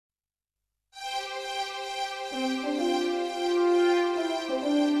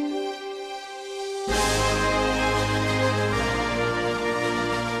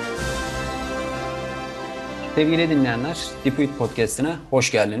Sevgili dinleyenler, DPUİT Podcast'ine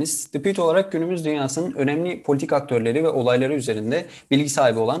hoş geldiniz. DPUİT olarak günümüz dünyasının önemli politik aktörleri ve olayları üzerinde bilgi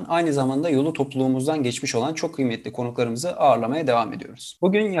sahibi olan, aynı zamanda yolu topluluğumuzdan geçmiş olan çok kıymetli konuklarımızı ağırlamaya devam ediyoruz.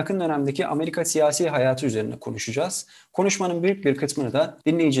 Bugün yakın dönemdeki Amerika siyasi hayatı üzerine konuşacağız. Konuşmanın büyük bir kısmını da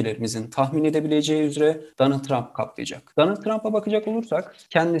dinleyicilerimizin tahmin edebileceği üzere Donald Trump kaplayacak. Donald Trump'a bakacak olursak,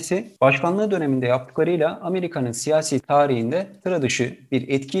 kendisi başkanlığı döneminde yaptıklarıyla Amerika'nın siyasi tarihinde sıra dışı bir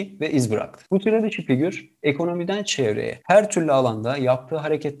etki ve iz bıraktı. Bu sıra dışı figür, ekonomiden çevreye, her türlü alanda yaptığı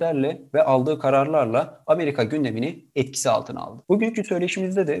hareketlerle ve aldığı kararlarla Amerika gündemini etkisi altına aldı. Bugünkü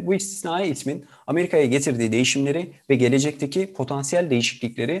söyleşimizde de bu istisnai ismin Amerika'ya getirdiği değişimleri ve gelecekteki potansiyel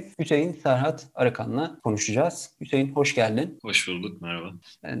değişiklikleri Hüseyin Serhat Arıkan'la konuşacağız. Hüseyin, hoş geldin. Hoş bulduk, merhaba.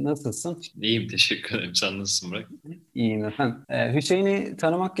 Nasılsın? İyiyim, teşekkür ederim. Sen nasılsın Burak? İyiyim efendim. Hüseyin'i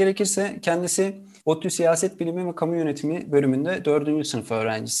tanımak gerekirse kendisi ODTÜ Siyaset Bilimi ve Kamu Yönetimi bölümünde 4. sınıf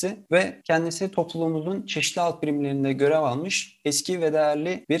öğrencisi ve kendisi topluluğumuzun çeşitli alt birimlerinde görev almış eski ve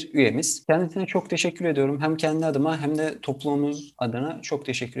değerli bir üyemiz. Kendisine çok teşekkür ediyorum. Hem kendi adıma hem de topluluğumuz adına çok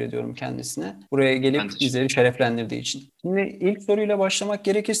teşekkür ediyorum kendisine. Buraya gelip bizleri şereflendirdiği için. Şimdi ilk soruyla başlamak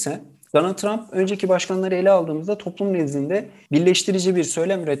gerekirse, Donald Trump önceki başkanları ele aldığımızda toplum nezdinde birleştirici bir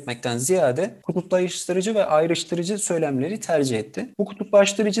söylem üretmekten ziyade kutuplaştırıcı ve ayrıştırıcı söylemleri tercih etti. Bu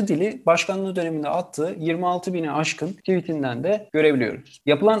kutuplaştırıcı dili başkanlığı döneminde attığı 26 bini aşkın tweetinden de görebiliyoruz.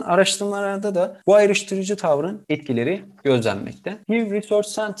 Yapılan araştırmalarda da bu ayrıştırıcı tavrın etkileri gözlenmekte. Pew Research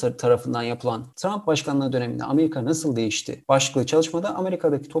Center tarafından yapılan Trump başkanlığı döneminde Amerika nasıl değişti başlıklı çalışmada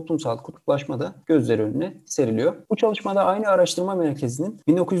Amerika'daki toplumsal kutuplaşma da gözler önüne seriliyor. Bu çalışmada aynı araştırma merkezinin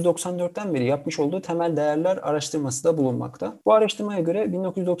 1994'ten beri yapmış olduğu temel değerler araştırması da bulunmakta. Bu araştırmaya göre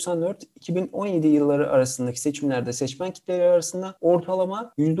 1994-2017 yılları arasındaki seçimlerde seçmen kitleleri arasında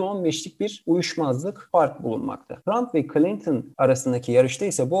ortalama %15'lik bir uyuşmazlık fark bulunmakta. Trump ve Clinton arasındaki yarışta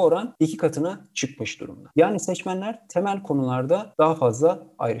ise bu oran 2 katına çıkmış durumda. Yani seçmenler temel konularda daha fazla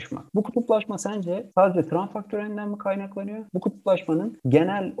ayrışmak. Bu kutuplaşma sence sadece Trump faktöründen mi kaynaklanıyor? Bu kutuplaşmanın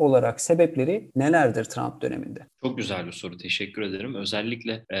genel olarak sebepleri nelerdir Trump döneminde? Çok güzel bir soru, teşekkür ederim.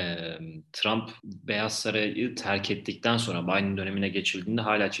 Özellikle Trump Beyaz Sarayı terk ettikten sonra Biden dönemine geçildiğinde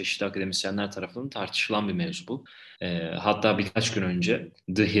hala çeşitli akademisyenler tarafından tartışılan bir mevzu bu. Hatta birkaç gün önce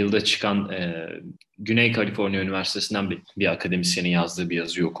The Hill'de çıkan Güney Kaliforniya Üniversitesi'nden bir akademisyenin yazdığı bir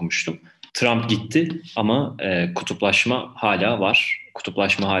yazıyı okumuştum. Trump gitti ama kutuplaşma hala var.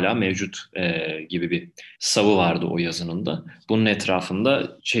 Kutuplaşma hala mevcut gibi bir savı vardı o yazının da. Bunun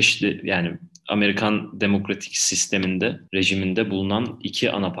etrafında çeşitli, yani Amerikan demokratik sisteminde, rejiminde bulunan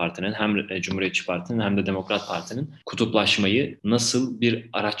iki ana partinin, hem Cumhuriyetçi Parti'nin hem de Demokrat Parti'nin kutuplaşmayı nasıl bir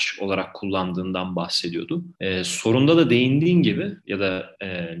araç olarak kullandığından bahsediyordu. Sorunda da değindiğin gibi ya da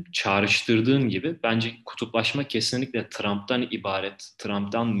çağrıştırdığın gibi bence kutuplaşma kesinlikle Trump'tan ibaret,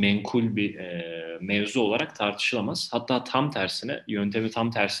 Trump'tan menkul bir mevzu olarak tartışılamaz. Hatta tam tersine, yöntemi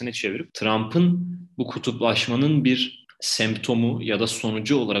tam tersine çevirip Trump'ın bu kutuplaşmanın bir semptomu ya da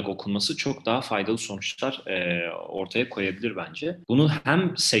sonucu olarak okunması çok daha faydalı sonuçlar ortaya koyabilir bence. Bunu hem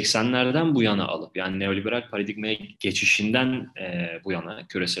 80'lerden bu yana alıp, yani neoliberal paradigmaya geçişinden bu yana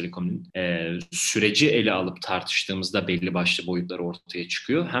küresel ekonominin süreci ele alıp tartıştığımızda belli başlı boyutlar ortaya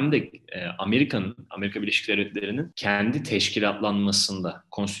çıkıyor. Hem de Amerika Birleşik Devletleri'nin kendi teşkilatlanmasında,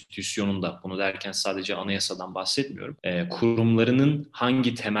 konstitüsyonunda, bunu derken sadece anayasadan bahsetmiyorum, kurumlarının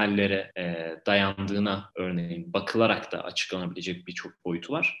hangi temellere dayandığına örneğin bakılarak da açıklanabilecek birçok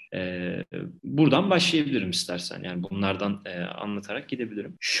boyutu var. Buradan başlayabilirim istersen. Yani bunlardan anlatarak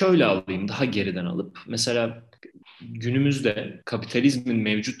gidebilirim. Şöyle alayım, daha geriden alıp. Mesela günümüzde kapitalizmin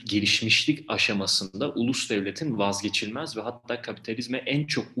mevcut gelişmişlik aşamasında ulus devletin vazgeçilmez ve hatta kapitalizme en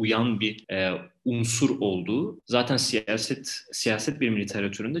çok uyan bir unsur olduğu zaten siyaset bilimi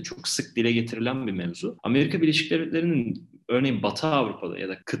literatüründe çok sık dile getirilen bir mevzu. Amerika Birleşik Devletleri'nin örneğin Batı Avrupa'da ya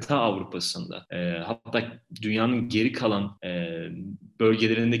da kıta Avrupa'sında hatta dünyanın geri kalan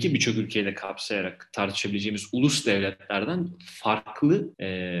bölgelerindeki birçok ülkeyi de kapsayarak tartışabileceğimiz ulus devletlerden farklı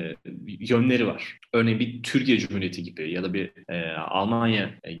yönleri var. Örneğin bir Türkiye Cumhuriyeti gibi ya da bir Almanya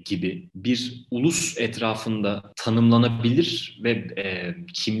gibi bir ulus etrafında tanımlanabilir ve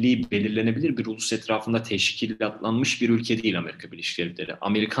kimliği belirlenebilir bir ulus etrafında teşkilatlanmış bir ülke değil Amerika Birleşik Devletleri.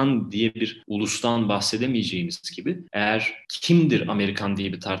 Amerikan diye bir ulustan bahsedemeyeceğimiz gibi, eğer kimdir Amerikan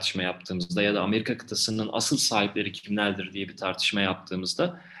diye bir tartışma yaptığımızda ya da Amerika kıtasının asıl sahipleri kimlerdir diye bir tartışma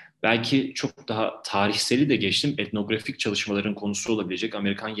yaptığımızda belki çok daha tarihseli de geçtim, etnografik çalışmaların konusu olabilecek,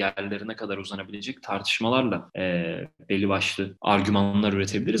 Amerikan yerlerine kadar uzanabilecek tartışmalarla belli başlı argümanlar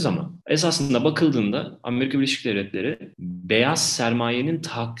üretebiliriz ama esasında bakıldığında Amerika Birleşik Devletleri beyaz sermayenin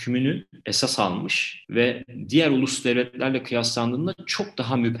tahakkümünü esas almış ve diğer ulus devletlerle kıyaslandığında çok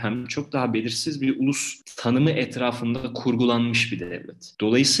daha müphem, çok daha belirsiz bir ulus tanımı etrafında kurgulanmış bir devlet.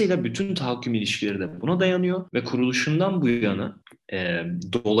 Dolayısıyla bütün tahakküm ilişkileri de buna dayanıyor ve kuruluşundan bu yana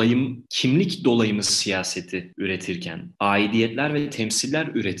kimlik dolayımı siyaseti üretirken, aidiyetler ve temsiller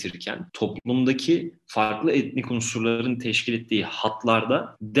üretirken toplumdaki farklı etnik unsurların teşkil ettiği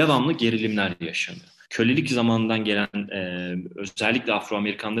hatlarda devamlı gerilimler yaşanıyor. Kölelik zamanından gelen özellikle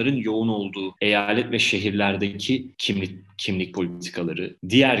Afro-Amerikanların yoğun olduğu eyalet ve şehirlerdeki kimlik politikaları,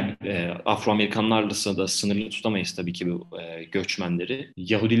 diğer Afro-Amerikanlarla da sınırlı tutamayız tabii ki bu göçmenleri.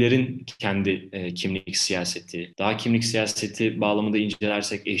 Yahudilerin kendi kimlik siyaseti, daha kimlik siyaseti bağlamında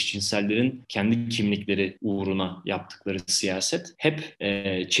incelersek eşcinsellerin kendi kimlikleri uğruna yaptıkları siyaset hep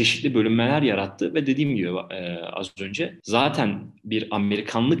çeşitli bölünmeler yarattı ve dediğim gibi az önce zaten bir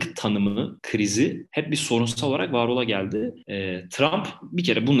Amerikanlık tanımı krizi hep bir sorunsal olarak var ola geldi. Trump bir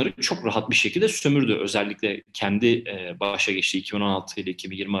kere bunları çok rahat bir şekilde sömürdü. Özellikle kendi başa geçtiği 2016 ile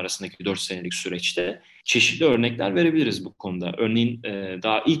 2020 arasındaki 4 senelik süreçte çeşitli örnekler verebiliriz bu konuda. Örneğin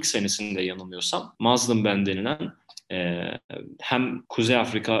daha ilk senesinde yanılmıyorsam Muslim Ban denilen hem Kuzey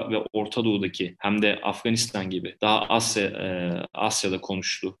Afrika ve Orta Doğu'daki hem de Afganistan gibi daha Asya'da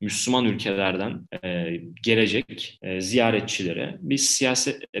konuştuğu Müslüman ülkelerden gelecek ziyaretçilere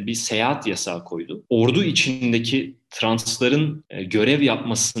bir seyahat yasağı koydu. Ordu içindeki transların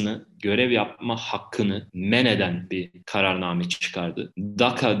görev yapma hakkını men eden bir kararname çıkardı.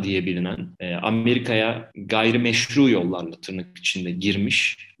 DACA diye bilinen Amerika'ya gayrimeşru yollarla tırnak içinde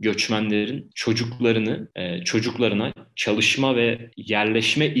girmiş göçmenlerin çocuklarına çalışma ve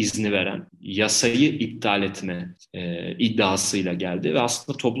yerleşme izni veren yasayı iptal etme iddiasıyla geldi ve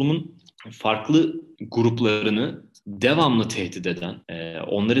aslında toplumun farklı gruplarını devamlı tehdit eden,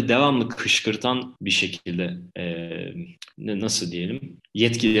 onları devamlı kışkırtan bir şekilde nasıl diyelim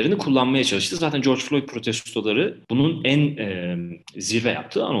yetkilerini kullanmaya çalıştı. Zaten George Floyd protestoları bunun en zirve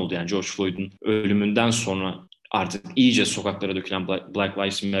yaptığı an oldu. Yani George Floyd'un ölümünden sonra artık iyice sokaklara dökülen Black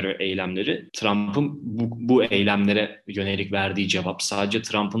Lives Matter eylemleri, Trump'ın bu eylemlere yönelik verdiği cevap, sadece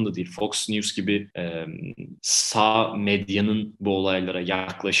Trump'ın da değil, Fox News gibi sağ medyanın bu olaylara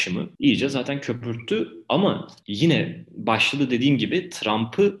yaklaşımı iyice zaten köpürttü. Ama yine başladı dediğim gibi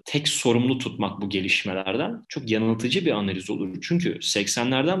Trump'ı tek sorumlu tutmak bu gelişmelerden çok yanıltıcı bir analiz olur. Çünkü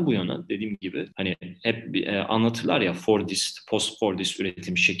 80'lerden bu yana dediğim gibi hani hep anlatırlar ya Fordist, post-Fordist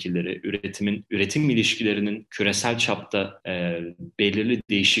üretim şekilleri, üretim ilişkilerinin küresel çapta belirli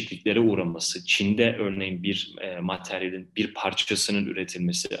değişikliklere uğraması, Çin'de örneğin bir materyalin bir parçasının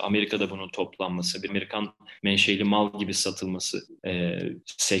üretilmesi, Amerika'da bunun toplanması, bir Amerikan menşeli mal gibi satılması,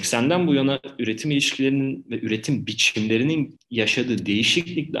 80'den bu yana üretim ilişkilerinin ve üretim biçimlerinin yaşadığı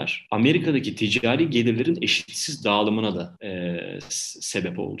değişiklikler Amerika'daki ticari gelirlerin eşitsiz dağılımına da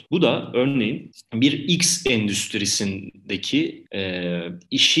sebep oldu. Bu da örneğin bir X endüstrisindeki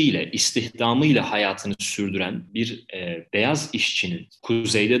işiyle, istihdamıyla hayatını sürdüren bir beyaz işçinin,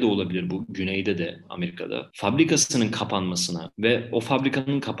 kuzeyde de olabilir bu, güneyde de Amerika'da, fabrikasının kapanmasına ve o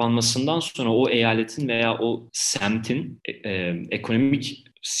fabrikanın kapanmasından sonra o eyaletin veya o semtin ekonomik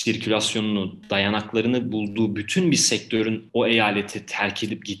sirkülasyonunu, dayanaklarını bulduğu bütün bir sektörün o eyaleti terk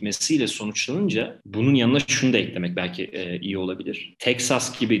edip gitmesiyle sonuçlanınca bunun yanına şunu da eklemek belki iyi olabilir.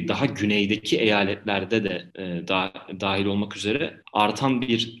 Texas gibi daha güneydeki eyaletlerde de dahil olmak üzere artan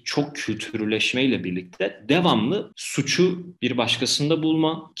bir çok kültürleşmeyle birlikte devamlı suçu bir başkasında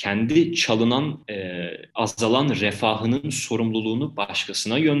bulma, kendi çalınan, azalan refahının sorumluluğunu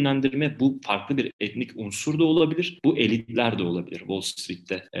başkasına yönlendirme, bu farklı bir etnik unsur da olabilir, bu elitler de olabilir. Wall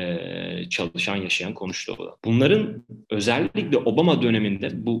Street'te çalışan, yaşayan, konuştuğu olan. Bunların özellikle Obama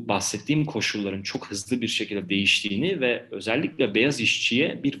döneminde bu bahsettiğim koşulların çok hızlı bir şekilde değiştiğini ve özellikle beyaz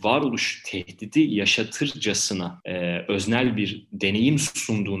işçiye bir varoluş tehdidi yaşatırcasına öznel bir deneyim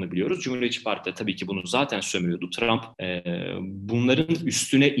sunduğunu biliyoruz. Cumhuriyetçi Parti de tabii ki bunu zaten sömürüyordu. Trump bunların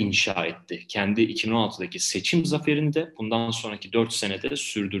üstüne inşa etti. Kendi 2016'daki seçim zaferini de bundan sonraki 4 senede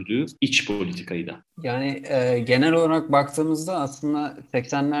sürdürdüğü iç politikayı da. Yani genel olarak baktığımızda aslında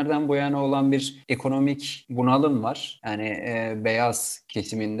 80'lerden bu yana olan bir ekonomik bunalım var. Yani beyaz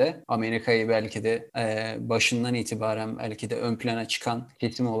kesiminde Amerika'yı belki de başından itibaren belki de ön plana çıkan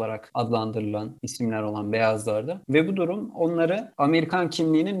kesim olarak adlandırılan isimler olan beyazlarda. Ve bu durum onları Amerikan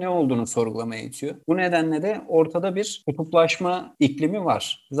kimliğinin ne olduğunu sorgulamaya itiyor. Bu nedenle de ortada bir kutuplaşma iklimi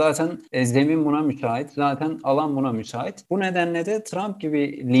var. Zaten zemin buna müsait. ait. Zaten alan buna müsait. Bu nedenle de Trump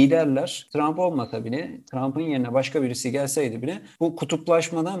gibi liderler, Trump olmasa bile, Trump'ın yerine başka birisi gelseydi bile bu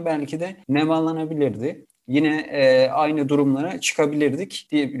kutuplaşmadan belki de nemalanabilirdi. Yine aynı durumlara çıkabilirdik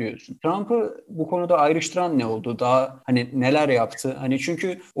diyebiliyorsun. Trump'ı bu konuda ayrıştıran ne oldu? Daha hani neler yaptı? Hani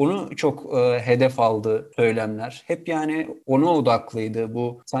çünkü onu çok hedef aldı söylemler. Hep yani ona odaklıydı.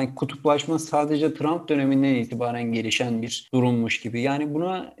 Bu sanki kutuplaşma sadece Trump döneminden itibaren gelişen bir durummuş gibi. Yani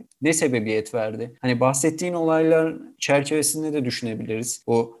buna ne sebebiyet verdi? Hani bahsettiğin olaylar çerçevesinde de düşünebiliriz.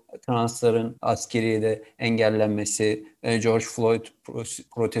 Bu transların askeriye de engellenmesi, George Floyd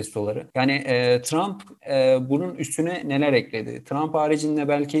protestoları. Yani Trump bunun üstüne neler ekledi? Trump haricinde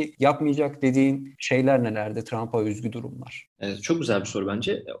belki yapmayacak dediğin şeyler nelerdi? Trump'a özgü durumlar. Evet, çok güzel bir soru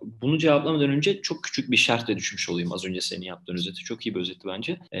bence. Bunu cevaplamadan önce çok küçük bir şertle düşmüş olayım. Az önce senin yaptığın özeti. Çok iyi bir özetti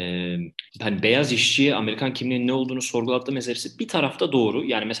bence. Hani beyaz işçiye Amerikan kimliğinin ne olduğunu sorgulatma meselesi bir tarafta doğru.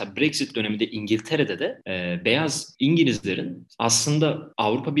 Yani mesela Brexit döneminde İngiltere'de de beyaz İngilizlerin aslında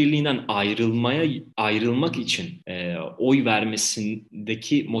Avrupa Birliği'nden ayrılmak için oy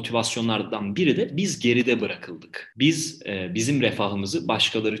vermesindeki motivasyonlardan biri de biz geride bırakıldık. Bizim refahımızı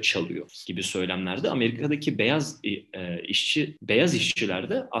başkaları çalıyor gibi söylemlerde Amerika'daki beyaz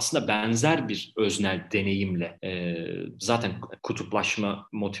işçilerde aslında benzer bir öznel deneyimle zaten kutuplaşma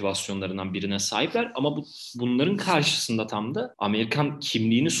motivasyonlarından birine sahipler ama bunların karşısında tam da Amerikan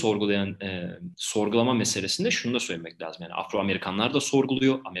kimliğini sorgulama meselesinde şunu da söylemek lazım. Yani Afro-Amerikanlar da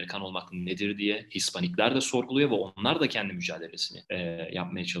sorguluyor. Amerikan olmak nedir diye. Hispanikler de sorguluyor ve onlar da kendi mücadelesini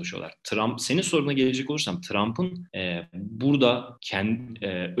yapmaya çalışıyorlar. Senin soruna gelecek olursam Trump'ın burada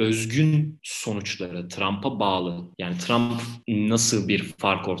özgün sonuçları Trump'a bağlı. Yani Trump nasıl bir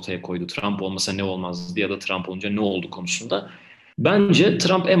fark ortaya koydu? Trump olmasa ne olmazdı ya da Trump olunca ne oldu konusunda. Bence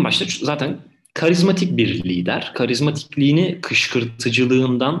Trump en başta zaten karizmatik bir lider. Karizmatikliğini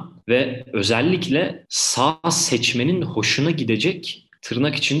kışkırtıcılığından ve özellikle sağ seçmenin hoşuna gidecek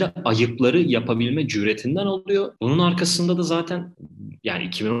tırnak içinde ayıpları yapabilme cüretinden alıyor. Bunun arkasında da zaten yani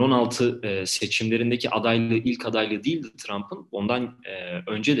 2016 seçimlerindeki ilk adaylığı değildi Trump'ın. Ondan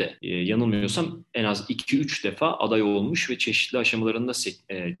önce de yanılmıyorsam en az 2-3 defa aday olmuş ve çeşitli aşamalarında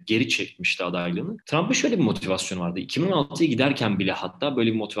geri çekmişti adaylığını. Trump'ın şöyle bir motivasyonu vardı. 2016'ya giderken bile hatta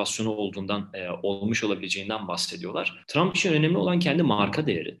böyle bir motivasyonu olduğundan, olmuş olabileceğinden bahsediyorlar. Trump için önemli olan kendi marka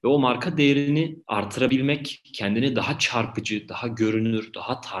değeri ve o marka değerini artırabilmek, kendini daha çarpıcı, daha görünür,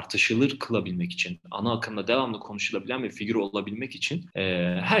 daha tartışılır kılabilmek için, ana akımda devamlı konuşulabilen bir figür olabilmek için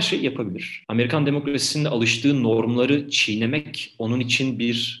her şey yapabilir. Amerikan demokrasisinde alıştığı normları çiğnemek onun için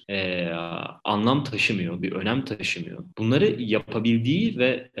bir anlam taşımıyor, bir önem taşımıyor. Bunları yapabildiği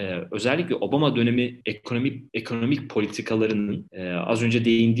ve özellikle Obama dönemi ekonomik politikalarının az önce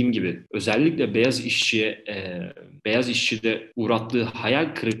değindiğim gibi özellikle beyaz işçide uğrattığı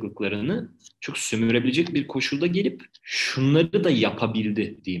hayal kırıklıklarını çok sömürebilecek bir koşulda gelip şunları da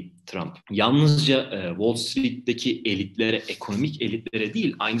yapabildi diyeyim Trump. Yalnızca Wall Street'teki elitlere, ekonomik elitlere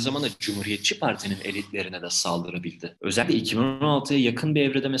değil, aynı zamanda Cumhuriyetçi Parti'nin elitlerine de saldırabildi. Özellikle 2016'ya yakın bir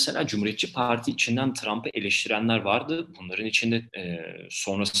evrede mesela Cumhuriyetçi Parti içinden Trump'ı eleştirenler vardı. Bunların içinde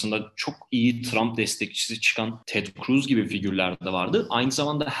sonrasında çok iyi Trump destekçisi çıkan Ted Cruz gibi figürler de vardı. Aynı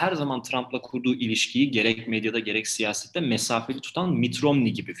zamanda her zaman Trump'la kurduğu ilişkiyi gerek medyada gerek siyasette mesafeli tutan Mitt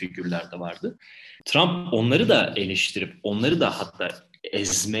Romney gibi figürler de vardı. Trump onları da eleştirip onları da hatta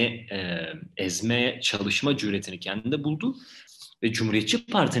ezmeye çalışma cüretini kendinde buldu ve Cumhuriyetçi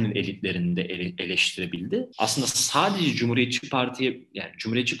Parti'nin elitlerini de eleştirebildi. Aslında sadece Cumhuriyetçi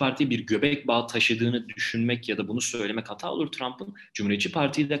Parti'ye bir göbek bağı taşıdığını düşünmek ya da bunu söylemek hata olur Trump'ın. Cumhuriyetçi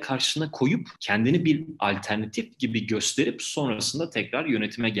Parti'yi de karşısına koyup kendini bir alternatif gibi gösterip sonrasında tekrar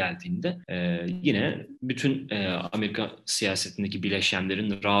yönetime geldiğinde yine bütün Amerika siyasetindeki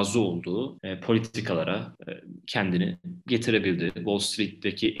bileşenlerin razı olduğu politikalara kendini getirebildi. Wall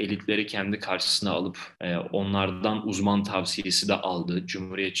Street'teki elitleri kendi karşısına alıp onlardan uzman tavsiyesi de aldı.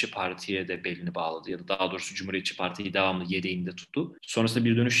 Cumhuriyetçi Parti'ye de belini bağladı ya da daha doğrusu Cumhuriyetçi Parti'yi devamlı yedeğinde tuttu. Sonrasında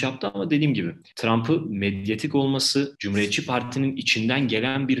bir dönüş yaptı ama dediğim gibi Trump'ı medyatik olması, Cumhuriyetçi Parti'nin içinden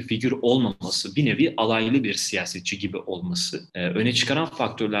gelen bir figür olmaması, bir nevi alaylı bir siyasetçi gibi olması öne çıkaran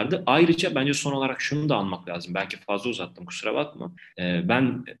faktörlerdi. Ayrıca bence son olarak şunu da anmak lazım. Belki fazla uzattım, kusura bakma.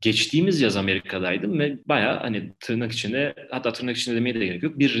 Ben geçtiğimiz yaz Amerika'daydım ve bayağı hani tırnak içinde, hatta tırnak içinde demeye de gerek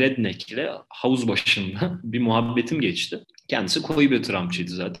yok, bir redneck ile havuz başında bir muhabbetim geçti. Kendisi koyu bir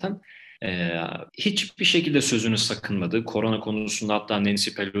Trumpçıydı zaten. hiçbir şekilde sözünü sakınmadı. Korona konusunda hatta Nancy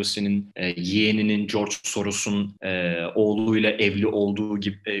Pelosi'nin yeğeninin George Soros'un oğluyla evli olduğu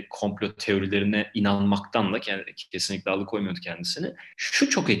gibi komplo teorilerine inanmaktan da kesinlikle alıkoymuyordu kendisini. Şu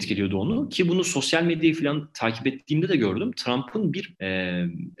çok etkiliyordu onu ki bunu sosyal medyayı falan takip ettiğimde de gördüm. Trump'ın bir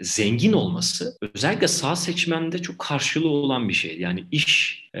zengin olması özellikle sağ seçmende çok karşılığı olan bir şeydi. Yani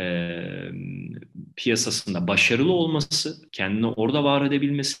iş piyasasında başarılı olması, kendini orada var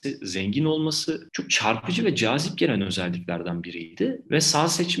edebilmesi, zengin olması çok çarpıcı ve cazip gelen özelliklerden biriydi. Ve sağ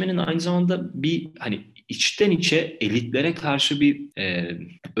seçmenin aynı zamanda bir hani içten içe elitlere karşı bir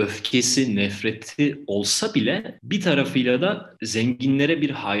öfkesi, nefreti olsa bile bir tarafıyla da zenginlere bir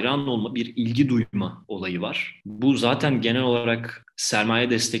hayran olma, bir ilgi duyma olayı var. Bu zaten genel olarak sermaye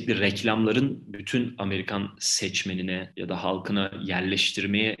destekli reklamların bütün Amerikan seçmenine ya da halkına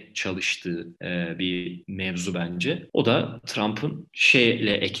yerleştirmeye çalıştığı bir mevzu bence. O da Trump'ın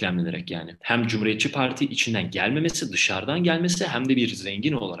şeyle eklemlenerek yani hem Cumhuriyetçi Parti içinden gelmemesi, dışarıdan gelmesi hem de bir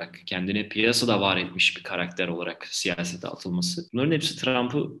zengin olarak kendini piyasada var etmiş bir karakter olarak siyasete atılması. Bunların hepsi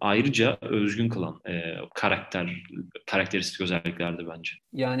Trump'ı ayrıca özgün kılan karakteristik özelliklerdi bence.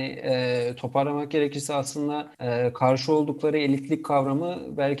 Yani toparlamak gerekirse aslında karşı oldukları elitlik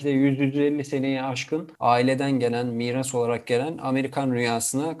kavramı belki de 100-150 seneye aşkın aileden gelen, miras olarak gelen Amerikan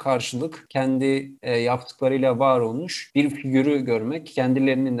rüyasına karşılık kendi yaptıklarıyla var olmuş bir figürü görmek,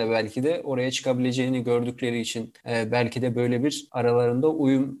 kendilerinin de belki de oraya çıkabileceğini gördükleri için belki de böyle bir aralarında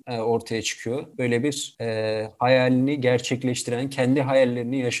uyum ortaya çıkıyor. Böyle bir hayalini gerçekleştiren, kendi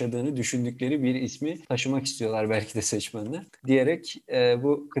hayallerini yaşadığını düşündükleri bir ismi taşımak istiyorlar belki de seçmenler diyerek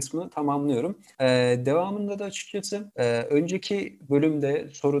bu kısmı tamamlıyorum. Devamında da açıkçası önceki bölümde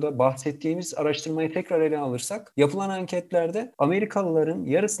soruda bahsettiğimiz araştırmayı tekrar ele alırsak yapılan anketlerde Amerikalıların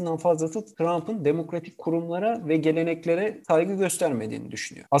yarısından fazlası Trump'ın demokratik kurumlara ve geleneklere saygı göstermediğini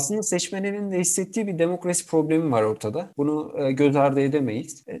düşünüyor. Aslında seçmenlerin de hissettiği bir demokrasi problemi var ortada. Bunu göz ardı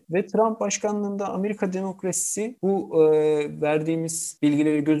edemeyiz. Ve Trump başkanlığında Amerika demokrasisi bu verdiğimiz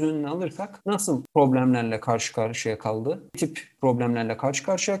bilgileri göz önüne alırsak nasıl problemlerle karşı karşıya kaldı? Ne tip problemlerle karşı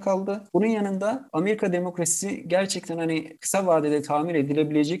karşıya kaldı? Bunun yanında Amerika demokrasisi gerçekten hani kısa vadede tamir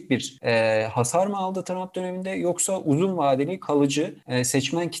edilebilecek bir hasar mı aldı Trump döneminde yoksa uzun vadeli kalıcı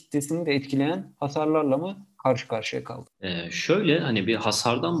seçmen kitlesini de etkileyen hasarlarla mı karşı karşıya kaldı? Şöyle hani bir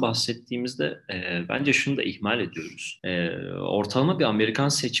hasardan bahsettiğimizde bence şunu da ihmal ediyoruz. Ortalama bir Amerikan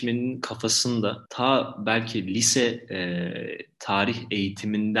seçmeninin kafasında ta belki lise tarih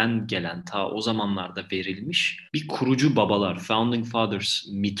eğitiminden gelen ta o zamanlarda verilmiş bir kurucu babalar, Founding Fathers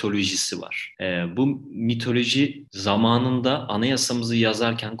mitolojisi var. Bu mitoloji zamanında anayasamızı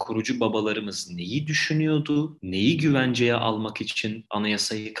yazarken kurucu babalarımız neyi düşünüyordu, neyi güvenceye almak için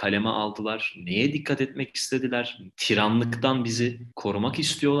anayasayı kaleme aldılar, neye dikkat etmek istediler, tiranlıktan bizi korumak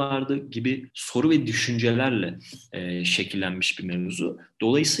istiyorlardı gibi soru ve düşüncelerle şekillenmiş bir mevzu.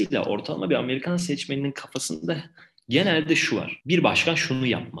 Dolayısıyla ortalama bir Amerikan seçmeninin kafasında genelde şu var. Bir başkan şunu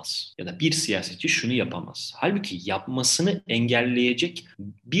yapmaz ya da bir siyasetçi şunu yapamaz. Halbuki yapmasını engelleyecek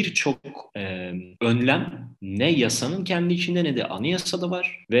birçok önlem ne yasanın kendi içinde ne de anayasada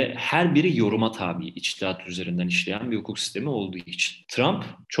var ve her biri yoruma tabi, içtihat üzerinden işleyen bir hukuk sistemi olduğu için. Trump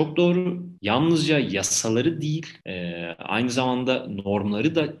çok doğru, yalnızca yasaları değil, aynı zamanda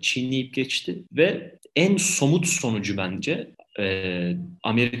normları da çiğneyip geçti ve en somut sonucu bence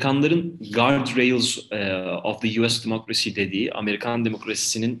Amerikanların guardrails of the US democracy dediği Amerikan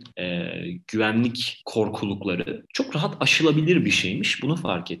demokrasisinin güvenlik korkulukları çok rahat aşılabilir bir şeymiş. Bunu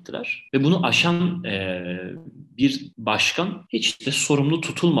fark ettiler. Ve bunu aşan bir başkan hiç de sorumlu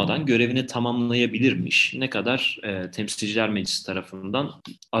tutulmadan görevini tamamlayabilirmiş. Ne kadar Temsilciler Meclisi tarafından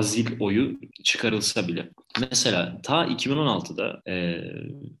azil oyu çıkarılsa bile. Mesela ta 2016'da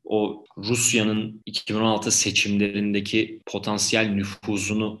o Rusya'nın 2016 seçimlerindeki potansiyel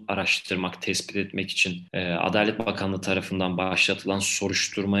nüfuzunu araştırmak, tespit etmek için Adalet Bakanlığı tarafından başlatılan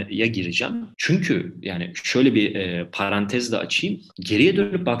soruşturmaya gireceğim. Çünkü yani şöyle bir parantez de açayım. Geriye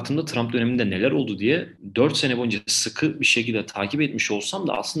dönüp baktığımda Trump döneminde neler oldu diye 4 sene boyunca sıkı bir şekilde takip etmiş olsam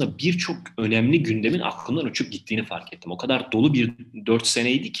da aslında birçok önemli gündemin aklımdan uçup gittiğini fark ettim. O kadar dolu bir 4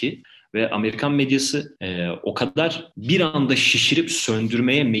 seneydi ki ve Amerikan medyası o kadar bir anda şişirip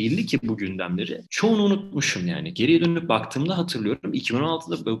söndürmeye meyilli ki bu gündemleri. Çoğunu unutmuşum yani. Geriye dönüp baktığımda hatırlıyorum.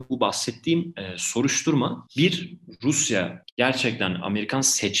 2016'da bu bahsettiğim soruşturma bir Rusya gerçekten Amerikan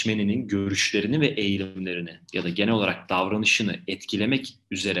seçmeninin görüşlerini ve eğilimlerini ya da genel olarak davranışını etkilemek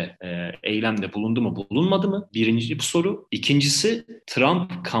üzere eylemde bulundu mu bulunmadı mı? Birinci bir soru. İkincisi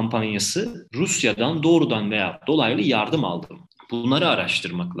Trump kampanyası Rusya'dan doğrudan veya dolaylı yardım aldı mı? Bunları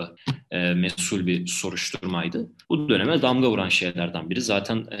araştırmakla mesul bir soruşturmaydı. Bu döneme damga vuran şeylerden biri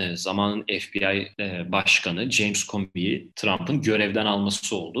zaten zamanın FBI başkanı James Comey'i Trump'ın görevden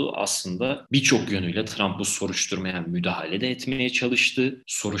alması oldu. Aslında birçok yönüyle Trump bu soruşturmaya müdahale de etmeye çalıştı.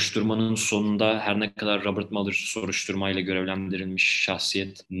 Soruşturmanın sonunda her ne kadar Robert Mueller soruşturmayla görevlendirilmiş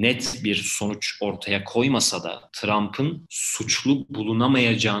şahsiyet net bir sonuç ortaya koymasa da Trump'ın suçlu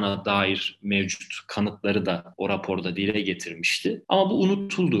bulunamayacağına dair mevcut kanıtları da o raporda dile getirmişti. Ama bu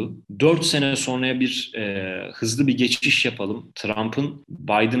unutuldu. 4 sene sonraya bir hızlı bir geçiş yapalım. Trump'ın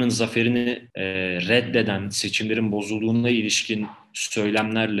Biden'ın zaferini reddeden, seçimlerin bozulduğuna ilişkin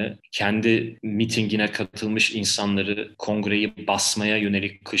söylemlerle kendi mitingine katılmış insanları kongreyi basmaya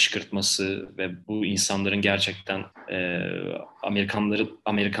yönelik kışkırtması ve bu insanların gerçekten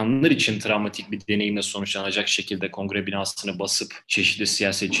Amerikanlar için travmatik bir deneyimle sonuçlanacak şekilde kongre binasını basıp çeşitli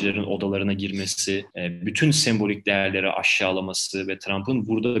siyasetçilerin odalarına girmesi, bütün sembolik değerleri aşağılaması ve Trump'ın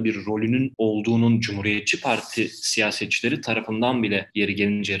burada bir rolünün olduğunun Cumhuriyetçi Parti siyasetçileri tarafından bile yeri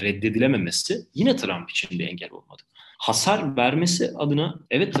gelince reddedilememesi yine Trump için bir engel olmadı. Hasar vermesi adına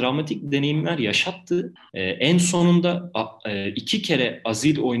evet travmatik deneyimler yaşattı. En sonunda 2 kere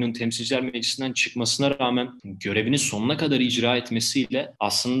azil oyunun Temsilciler Meclisi'nden çıkmasına rağmen görevini sonuna kadar icra etmesiyle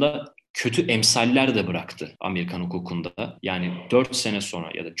aslında kötü emsaller de bıraktı Amerikan hukukunda. Yani 4 sene sonra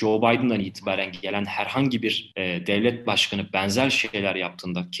ya da Joe Biden'dan itibaren gelen herhangi bir devlet başkanı benzer şeyler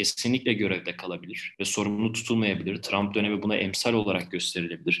yaptığında kesinlikle görevde kalabilir ve sorumlu tutulmayabilir. Trump dönemi buna emsal olarak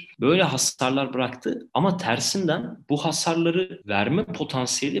gösterilebilir. Böyle hasarlar bıraktı ama tersinden bu hasarları verme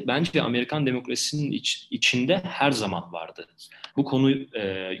potansiyeli bence Amerikan demokrasisinin içinde her zaman vardı. Bu konuyu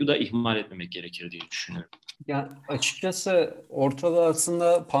da ihmal etmemek gerekir diye düşünüyorum. Ya açıkçası ortada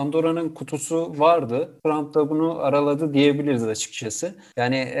aslında Pandora'nın kutusu vardı. Trump da bunu araladı diyebiliriz açıkçası.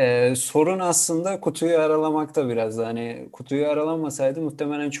 Yani sorun aslında kutuyu aralamakta biraz da. Hani kutuyu aralamasaydı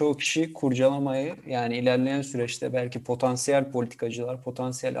muhtemelen çoğu kişi kurcalamayı, yani ilerleyen süreçte belki potansiyel politikacılar,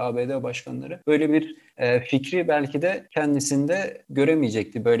 potansiyel ABD başkanları böyle bir fikri belki de kendisinde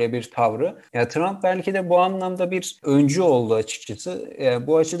göremeyecekti, böyle bir tavrı. Ya Trump belki de bu anlamda bir öncü oldu açıkçası.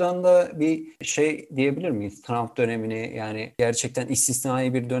 Bu açıdan da bir şey diyebilir miyiz? Trump dönemini yani gerçekten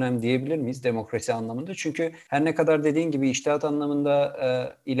istisnai bir dönem diyebilir miyiz demokrasi anlamında? Çünkü her ne kadar dediğin gibi içtihat anlamında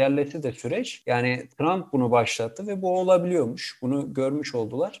ilerlese de süreç, yani Trump bunu başlattı ve bu olabiliyormuş. Bunu görmüş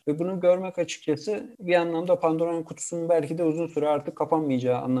oldular ve bunu görmek açıkçası bir anlamda Pandora'nın kutusunun belki de uzun süre artık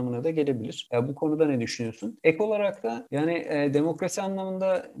kapanmayacağı anlamına da gelebilir. Bu konuda ne düşünüyorsun? Ek olarak da yani demokrasi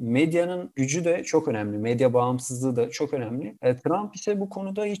anlamında medyanın gücü de çok önemli. Medya bağımsızlığı da çok önemli. Trump ise bu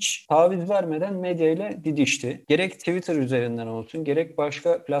konuda hiç taviz vermeden medyayla didişti. Gerek Twitter üzerinden olsun, gerek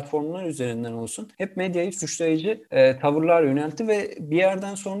başka platformlar üzerinden olsun hep medyayı suçlayıcı tavırlar yöneltti ve bir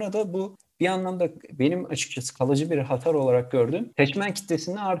yerden sonra da bu bir anlamda benim açıkçası kalıcı bir hasar olarak gördüğüm seçmen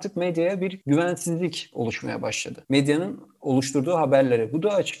kitlesinde artık medyaya bir güvensizlik oluşmaya başladı. Medyanın oluşturduğu haberlere. Bu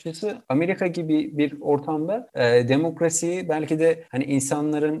da açıkçası Amerika gibi bir ortamda demokrasiyi belki de hani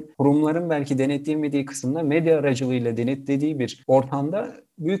insanların, kurumların belki denetleyemediği kısımda medya aracılığıyla denetlediği bir ortamda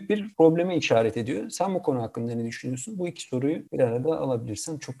büyük bir probleme işaret ediyor. Sen bu konu hakkında ne düşünüyorsun? Bu iki soruyu bir arada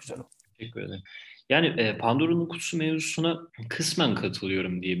alabilirsen çok güzel olur. Teşekkür ederim. Yani Pandora'nın kutusu mevzusuna kısmen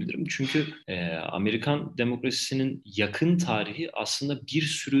katılıyorum diyebilirim. Çünkü Amerikan demokrasisinin yakın tarihi aslında bir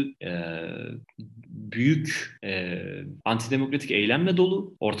sürü büyük antidemokratik eylemle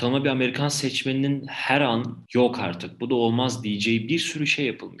dolu. Ortalama bir Amerikan seçmeninin her an yok artık bu da olmaz diyeceği bir sürü şey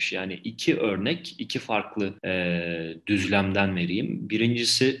yapılmış. Yani 2 örnek, 2 farklı düzlemden vereyim.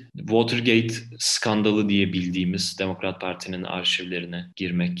 Birincisi Watergate skandalı diye bildiğimiz Demokrat Parti'nin arşivlerine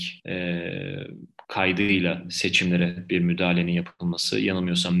girmek kaydıyla seçimlere bir müdahalenin yapılması,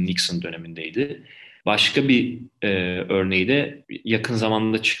 yanılmıyorsam Nixon dönemindeydi. Başka bir örneği de yakın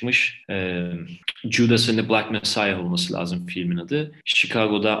zamanda çıkmış Judas and the Black Messiah olması lazım filmin adı.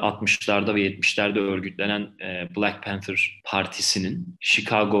 Chicago'da 60'larda ve 70'lerde örgütlenen Black Panther Partisi'nin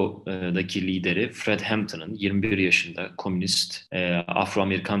Chicago'daki lideri Fred Hampton'ın 21 yaşında komünist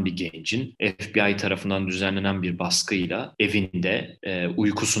Afro-Amerikan bir gencin FBI tarafından düzenlenen bir baskıyla evinde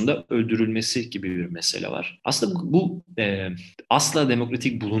uykusunda öldürülmesi gibi bir mesele var. Aslında bu asla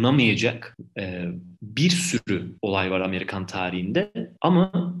demokratik bulunamayacak bir sürü olay var Amerikan tarihinde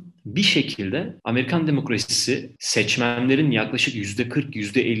ama bir şekilde Amerikan demokrasisi seçmenlerin yaklaşık %40,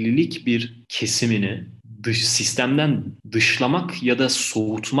 %50'lik bir kesimini sistemden dışlamak ya da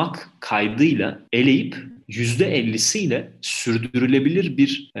soğutmak kaydıyla eleyip %50'siyle sürdürülebilir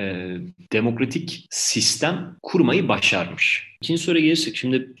bir demokratik sistem kurmayı başarmış. İkinci soruya gelirsek,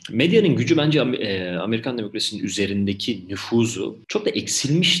 şimdi medyanın gücü bence Amerikan demokrasisinin üzerindeki nüfuzu çok da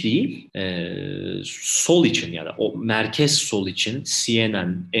eksilmiş değil. Sol için, yani o merkez sol için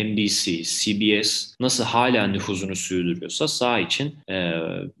CNN, NBC, CBS nasıl hala nüfuzunu sürdürüyorsa, sağ için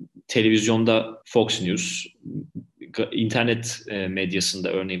televizyonda Fox News, internet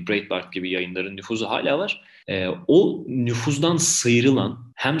medyasında örneğin Breitbart gibi yayınların nüfuzu hala var. O nüfuzdan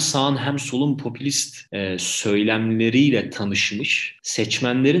sıyrılan, hem sağın hem solun popülist söylemleriyle tanışmış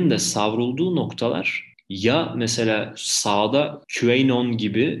seçmenlerin de savrulduğu noktalar, ya mesela sağda QAnon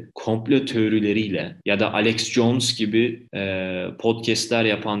gibi komplo teorileriyle ya da Alex Jones gibi podcastler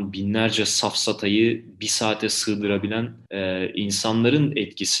yapan, binlerce safsatayı bir saate sığdırabilen insanların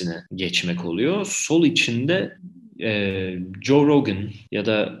etkisine geçmek oluyor. Sol içinde Joe Rogan ya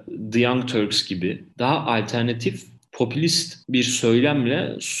da The Young Turks gibi daha alternatif, popülist bir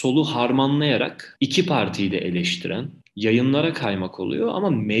söylemle solu harmanlayarak iki partiyi de eleştiren yayınlara kaymak oluyor, ama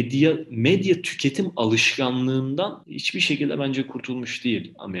medya tüketim alışkanlığından hiçbir şekilde bence kurtulmuş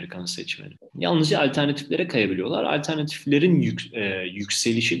değil Amerikan seçmeni. Yalnızca alternatiflere kayabiliyorlar. Alternatiflerin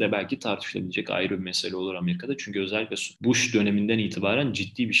yükselişi de belki tartışılabilecek ayrı bir mesele olur Amerika'da. Çünkü özellikle Bush döneminden itibaren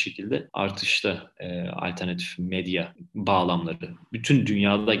ciddi bir şekilde artışta alternatif medya bağlamları. Bütün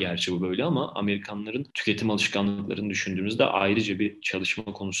dünyada gerçi bu böyle, ama Amerikanların tüketim alışkanlıklarını düşündüğümüzde ayrıca bir çalışma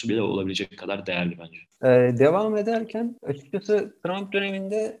konusu bile olabilecek kadar değerli bence. Devam ederken açıkçası Trump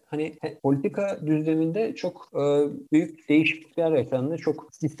döneminde hani politika düzleminde çok büyük değişiklikler yaşandı. Çok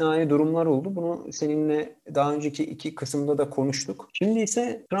istisnai durumlar oldu. Bunu seninle daha önceki iki kısımda da konuştuk. Şimdi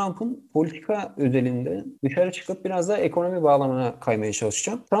ise Trump'ın politika özelinde dışarı çıkıp biraz daha ekonomi bağlamına kaymaya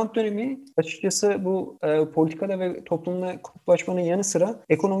çalışacağım. Trump dönemi açıkçası bu politikada ve toplumda kutuplaşmanın yanı sıra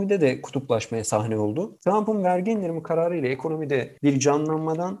ekonomide de kutuplaşmaya sahne oldu. Trump'ın vergi indirimi kararıyla ekonomide bir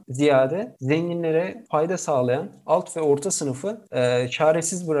canlanmadan ziyade zenginlere fayda sağlayan alt ve orta sınıfı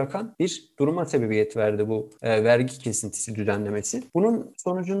çaresiz bırakan bir duruma sebebiyet verdi bu vergi kesintisi düzenlemesi. Bunun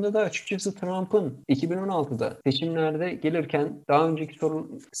sonucunda da açıkçası Trump'ın 2016'da seçimlerde gelirken daha önceki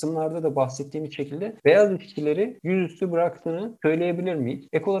kısımlarda da bahsettiğim şekilde beyaz işçileri yüzüstü bıraktığını söyleyebilir miyiz?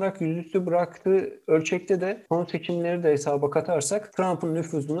 Ek olarak yüzüstü bıraktığı ölçekte de son seçimleri de hesaba katarsak Trump'ın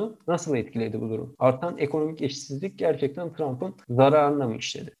nüfuzunu nasıl etkiledi bu durum? Artan ekonomik eşitsizlik gerçekten Trump'ın zararına mı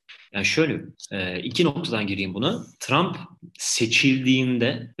işledi? Yani şöyle, iki noktadan gireyim buna. Trump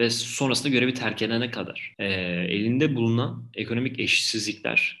seçildiğinde ve sonrasında görevi terk edene kadar elinde bulunan ekonomik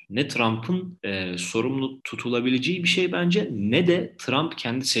eşitsizlikler ne Trump'ın sorumlu tutulabileceği bir şey bence, ne de Trump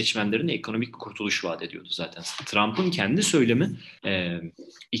kendi seçmenlerine ekonomik kurtuluş vaat ediyordu zaten. Trump'ın kendi söylemi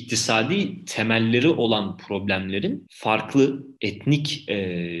iktisadi temelleri olan problemlerin farklı etnik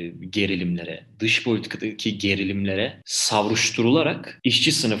gerilimlere, dış politikadaki gerilimlere savruşturularak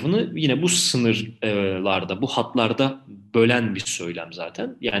işçi sınıfını yine bu sınırlarda, bu hatlarda bölen bir söylem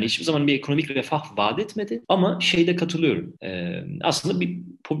zaten. Yani hiçbir zaman bir ekonomik refah vaat etmedi, ama şeyde katılıyorum. Aslında bir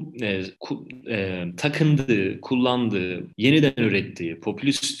takındığı, kullandığı, yeniden ürettiği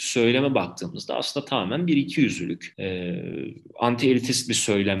popülist söyleme baktığımızda aslında tamamen bir ikiyüzlülük. Anti-elitist bir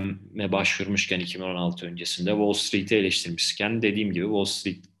söyleme başvurmuşken 2016 öncesinde, Wall Street'i eleştirmişken, dediğim gibi Wall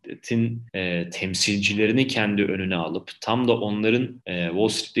Street'in temsilcilerini kendi önüne alıp tam da onların Wall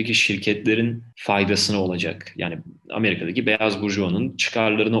Street'teki şirketlerin faydasına olacak, yani Amerika'daki beyaz burjuvanın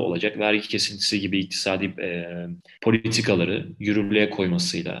çıkarlarına olacak vergi kesintisi gibi iktisadi politikaları yürürlüğe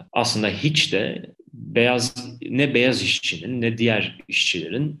koymasıyla aslında hiç de beyaz işçinin ne diğer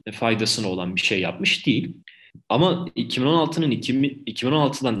işçilerin faydasına olan bir şey yapmış değil. Ama 2016'dan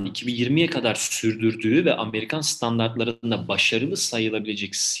 2020'ye kadar sürdürdüğü ve Amerikan standartlarında başarılı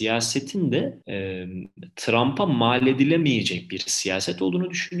sayılabilecek siyasetin de Trump'a mal edilemeyecek bir siyaset olduğunu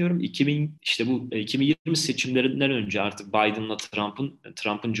düşünüyorum. 2020 seçimlerinden önce artık Biden'la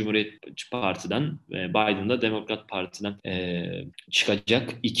Trump'ın Cumhuriyetçi Parti'den, Biden'la Demokrat Parti'den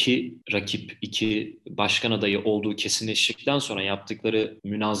çıkacak iki rakip, iki başkan adayı olduğu kesinleştikten sonra yaptıkları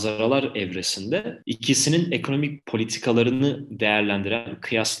münazaralar evresinde ikisinin ekonomik politikalarını değerlendiren,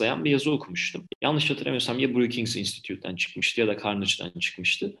 kıyaslayan bir yazı okumuştum. Yanlış hatırlamıyorsam ya Brookings Institute'dan çıkmıştı ya da Carnegie'den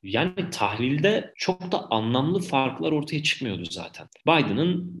çıkmıştı. Yani tahlilde çok da anlamlı farklar ortaya çıkmıyordu zaten.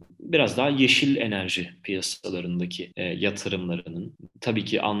 Biden'ın biraz daha yeşil enerji piyasalarındaki yatırımlarının tabii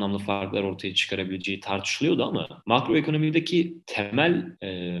ki anlamlı farklar ortaya çıkarabileceği tartışılıyordu ama makroekonomideki temel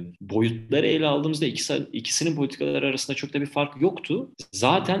boyutları ele aldığımızda ikisinin politikaları arasında çok da bir fark yoktu.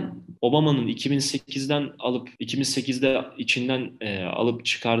 Zaten Obama'nın 2008'de içinden alıp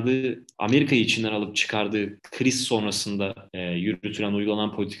çıkardığı, Amerika'yı içinden alıp çıkardığı kriz sonrasında yürütülen,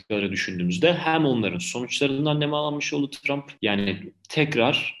 uygulanan politikaları düşündüğümüzde hem onların sonuçlarından nemalanmış oldu Trump. Yani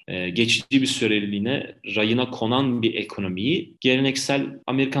tekrar geçici bir süreliğine rayına konan bir ekonomiyi geleneksel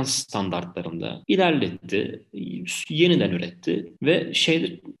Amerikan standartlarında ilerletti, yeniden üretti ve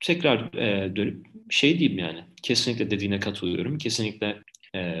tekrar dönüp diyeyim yani kesinlikle dediğine katılıyorum. Kesinlikle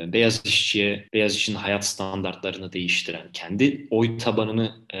beyaz işçinin hayat standartlarını değiştiren, kendi oy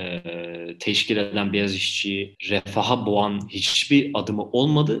tabanını teşkil eden beyaz işçiyi refaha boğan hiçbir adımı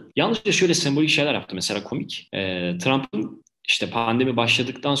olmadı. Yalnızca şöyle sembolik şeyler yaptı. Mesela komik. Trump'ın işte pandemi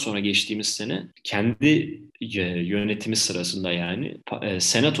başladıktan sonra geçtiğimiz sene kendi yönetimi sırasında yani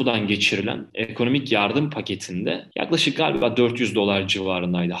Senato'dan geçirilen ekonomik yardım paketinde yaklaşık galiba $400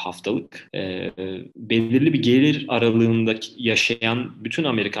 civarındaydı haftalık. Belirli bir gelir aralığında yaşayan bütün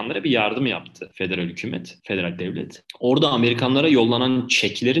Amerikanlara bir yardım yaptı federal hükümet, federal devlet. Orada Amerikanlara yollanan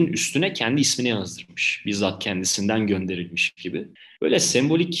çeklerin üstüne kendi ismini yazdırmış. Bizzat kendisinden gönderilmiş gibi. Böyle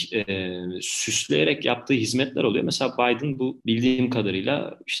sembolik süsleyerek yaptığı hizmetler oluyor. Mesela Biden bu bildiğim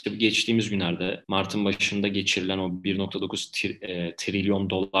kadarıyla işte geçtiğimiz günlerde Mart'ın başında geçirilen o 1,9 trilyon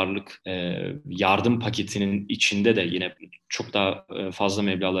dolarlık yardım paketinin içinde de yine çok daha fazla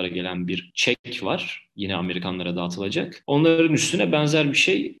meblağlara gelen bir çek var. Yine Amerikanlara dağıtılacak. Onların üstüne benzer bir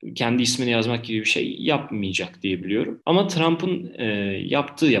şey, kendi ismini yazmak gibi bir şey yapmayacak diye biliyorum. Ama Trump'ın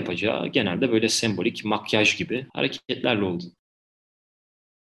yapacağı genelde böyle sembolik makyaj gibi hareketlerle oldu.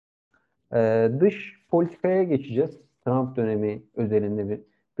 Dış politikaya geçeceğiz. Trump dönemi özelinde bir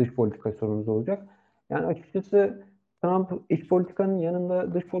dış politika sorunumuz olacak. Yani açıkçası Trump iç politikanın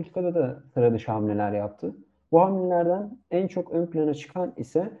yanında dış politikada da sıra dışı hamleler yaptı. Bu hamlelerden en çok ön plana çıkan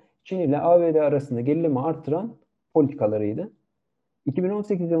ise Çin ile ABD arasında gerilimi artıran politikalarıydı.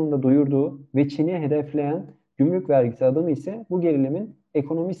 2018 yılında duyurduğu ve Çin'i hedefleyen gümrük vergisi adımı ise bu gerilimin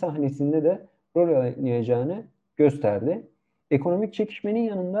ekonomi sahnesinde de rol oynayacağını gösterdi. Ekonomik çekişmenin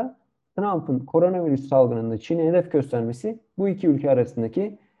yanında Trump'ın koronavirüs salgınında Çin'e hedef göstermesi bu iki ülke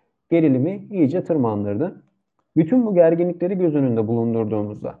arasındaki gerilimi iyice tırmandırdı. Bütün bu gerginlikleri göz önünde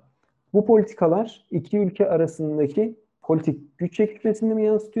bulundurduğumuzda bu politikalar iki ülke arasındaki politik güç çekişmesini mi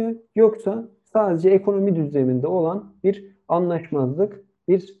yansıtıyor yoksa sadece ekonomi düzleminde olan bir anlaşmazlık,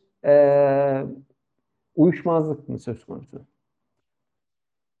 bir uyuşmazlık mı söz konusu?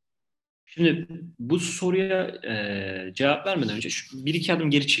 Şimdi bu soruya cevap vermeden önce bir iki adım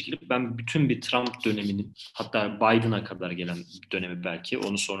geri çekilip ben bütün bir Trump döneminin hatta Biden'a kadar gelen dönemi belki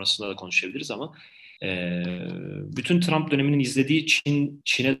onu sonrasında da konuşabiliriz ama bütün Trump döneminin izlediği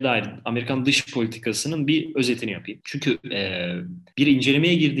Çin'e dair Amerikan dış politikasının bir özetini yapayım. Çünkü bir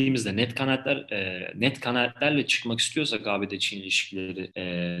incelemeye girdiğimizde net kanaatlerle çıkmak istiyorsak ABD-Çin ilişkileri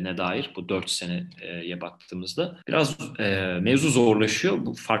ne dair bu 4 seneye baktığımızda biraz mevzu zorlaşıyor.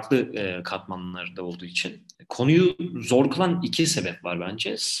 Bu farklı katmanlarda olduğu için. Konuyu zor kılan iki sebep var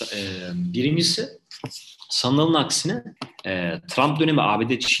bence. Birincisi sanılanın aksine Trump dönemi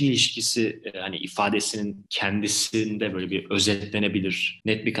ABD-Çin ilişkisi hani ifadesinin kendisinde böyle bir özetlenebilir,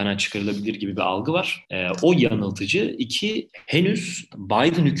 net bir kanaat çıkarılabilir gibi bir algı var. O yanıltıcı. İki, henüz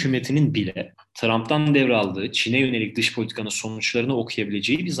Biden hükümetinin bile Trump'tan devraldığı Çin'e yönelik dış politikanın sonuçlarını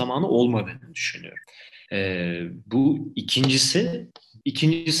okuyabileceği bir zamanı olmadığını düşünüyorum. Bu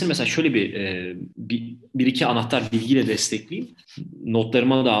İkincisini mesela şöyle bir iki anahtar bilgiyle destekleyeyim.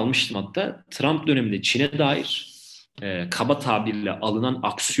 Notlarıma da almıştım hatta. Trump döneminde Çin'e dair kaba tabirle alınan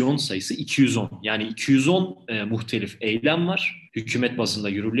aksiyon sayısı 210. Yani 210 muhtelif eylem var. Hükümet bazında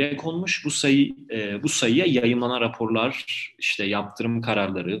yürürlüğe konmuş. Bu sayıya yayınlanan raporlar, işte yaptırım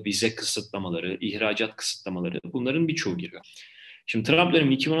kararları, vize kısıtlamaları, ihracat kısıtlamaları bunların birçoğu giriyor. Şimdi Trump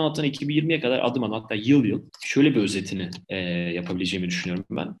dönemi 2016'dan 2020'ye kadar adım adım hatta yıl şöyle bir özetini yapabileceğimi düşünüyorum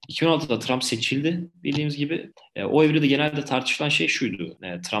ben. 2016'da Trump seçildi bildiğimiz gibi. O evrede genelde tartışılan şey şuydu.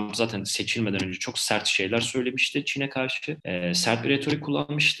 Trump zaten seçilmeden önce çok sert şeyler söylemişti Çin'e karşı. Sert bir retorik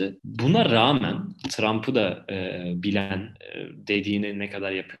kullanmıştı. Buna rağmen Trump'ı da bilen, dediğini ne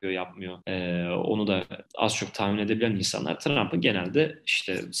kadar yapıyor yapmıyor onu da az çok tahmin edebilen insanlar Trump'ın genelde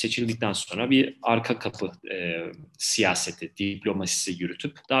işte seçildikten sonra bir arka kapı siyaseti, diplomasi diplomasisi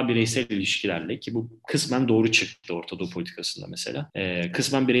yürütüp daha bireysel ilişkilerle, ki bu kısmen doğru çıktı Orta Doğu politikasında mesela.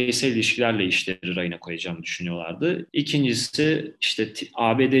 Kısmen bireysel ilişkilerle işleri rayına koyacağını düşünüyorlardı. İkincisi işte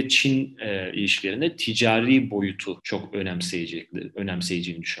ABD-Çin ilişkilerinde ticari boyutu çok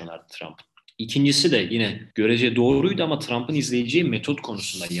önemseyeceğini düşünüyorlardı Trump. İkincisi de yine görece doğruydu ama Trump'ın izleyeceği metot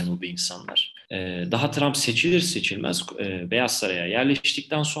konusunda yanıldı insanlar. Daha Trump seçilir seçilmez Beyaz Saray'a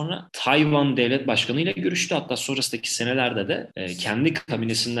yerleştikten sonra Tayvan Devlet Başkanı ile görüştü. Hatta sonrasındaki senelerde de kendi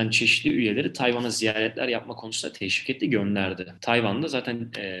kabinesinden çeşitli üyeleri Tayvan'a ziyaretler yapma konusunda teşvik etti, gönderdi. Tayvan'da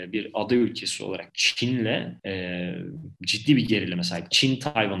zaten bir aday ülkesi olarak Çin'le ciddi bir gerilime sahip. Çin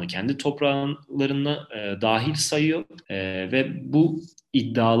Tayvan'ı kendi topraklarına dahil sayıyor ve bu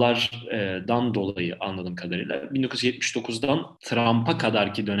iddialardan dolayı anladığım kadarıyla 1979'dan Trump'a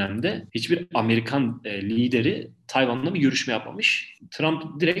kadarki dönemde hiçbir Amerikan lideri Tayvan'la bir görüşme yapmamış.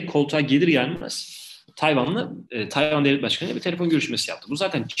 Trump direkt koltuğa gelir gelmez Tayvan Devlet Başkanı'yla bir telefon görüşmesi yaptı. Bu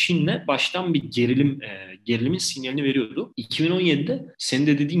zaten Çin'le baştan bir gerilimin sinyalini veriyordu. 2017'de senin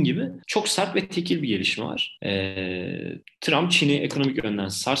de dediğin gibi çok sert ve tekil bir gelişme var. Trump Çin'i ekonomik yönden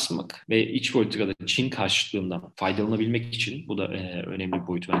sarsmak ve iç politikada Çin karşıtlığından faydalanabilmek için, bu da önemli bir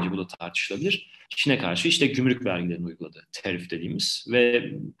boyut bence, bu da tartışılabilir. Çin'e karşı işte gümrük vergilerini uyguladı. Tarif dediğimiz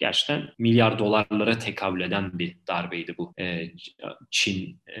ve gerçekten milyar dolarlara tekabül eden bir darbeydi bu.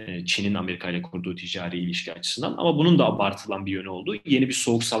 Çin'in Amerika ile kurduğu ticari ilişki açısından, ama bunun da abartılan bir yönü oldu. Yeni bir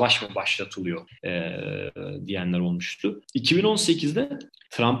soğuk savaş mı başlatılıyor diyenler olmuştu. 2018'de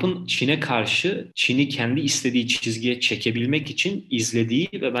Trump'ın Çin'e karşı Çin'i kendi istediği çizgiye çekebilmek için izlediği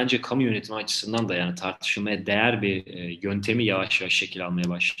ve bence kamu yönetimi açısından da yani tartışılmaya değer bir yöntemi yavaş yavaş şekil almaya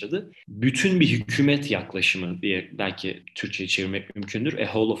başladı. Bütün bir hükümet yaklaşımı diye belki Türkçe'ye çevirmek mümkündür. A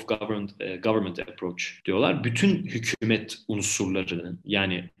whole of government approach diyorlar. Bütün hükümet unsurlarının,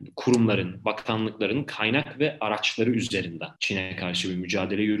 yani kurumların, bakanlıkların kaynak ve araçları üzerinden Çin'e karşı bir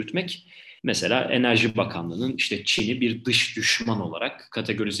mücadele yürütmek. Mesela Enerji Bakanlığı'nın işte Çin'i bir dış düşman olarak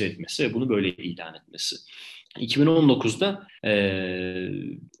kategorize etmesi ve bunu böyle ilan etmesi. 2019'da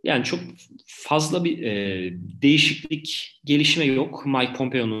yani çok fazla bir değişiklik, gelişme yok. Mike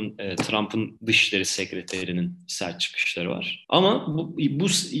Pompeo'nun, Trump'ın Dışişleri Sekreterinin sert çıkışları var. Ama bu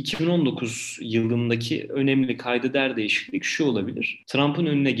 2019 yılındaki önemli kayda değer değişiklik şu olabilir. Trump'ın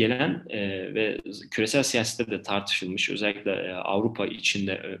önüne gelen ve küresel siyasette de tartışılmış, özellikle Avrupa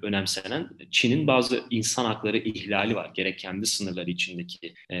içinde önemsenen Çin'in bazı insan hakları ihlali var. Gerek kendi sınırları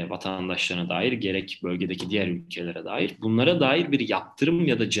içindeki vatandaşlarına dair, gerek bölgedeki diğer ülkelere dair. Bunlara dair bir yaptırım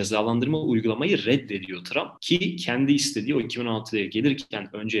ya da cezalandırma uygulamayı reddediyor Trump, ki kendi istediği o 2016'ya gelirken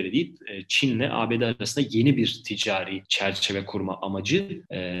öncelediği Çin'le ABD arasında yeni bir ticari çerçeve kurma amacı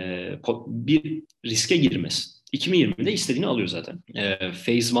bir riske girmesin. 2020'de istediğini alıyor zaten.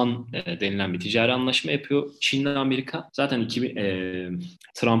 Phase One denilen bir ticari anlaşma yapıyor Çin'le Amerika. Zaten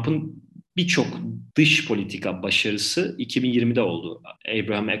Trump'ın birçok dış politika başarısı 2020'de oldu.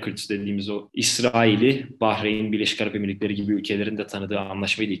 Abraham Accords dediğimiz o İsrail'i, Bahreyn, Birleşik Arap Emirlikleri gibi ülkelerin de tanıdığı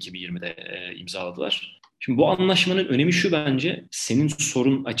anlaşmayı da 2020'de imzaladılar. Şimdi bu anlaşmanın önemi şu, bence senin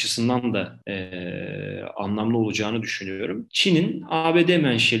sorun açısından da anlamlı olacağını düşünüyorum. Çin'in ABD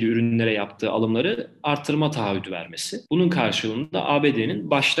menşeli ürünlere yaptığı alımları artırma taahhüdü vermesi. Bunun karşılığında ABD'nin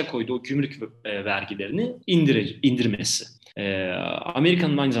başta koyduğu o gümrük vergilerini indirmesi.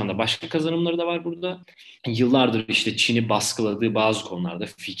 Amerika'nın aynı zamanda başka kazanımları da var burada. Yıllardır işte Çin'i baskıladığı bazı konularda,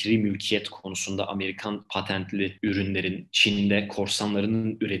 fikri mülkiyet konusunda Amerikan patentli ürünlerin Çin'de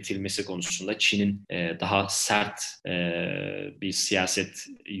korsanlarının üretilmesi konusunda Çin'in daha sert bir siyaset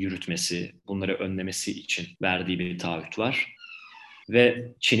yürütmesi, bunları önlemesi için verdiği bir taahhüt var.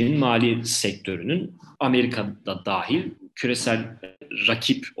 Ve Çin'in mali sektörünün Amerika'da dahil küresel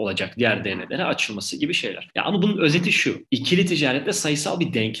rakip olacak diğer devletlere açılması gibi şeyler. Ya ama bunun özeti şu: İkili ticarette sayısal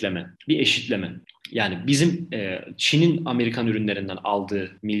bir denkleme, bir eşitleme. Yani bizim Çin'in Amerikan ürünlerinden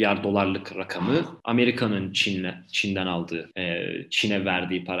aldığı milyar dolarlık rakamı Amerika'nın Çin'den aldığı, Çin'e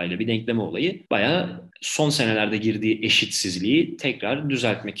verdiği parayla bir denkleme olayı bayağı son senelerde girdiği eşitsizliği tekrar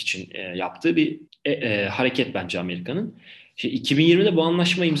düzeltmek için yaptığı bir hareket bence Amerika'nın. 2020'de bu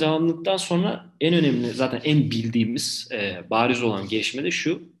anlaşma imzalandıktan sonra en önemli, zaten en bildiğimiz bariz olan gelişme de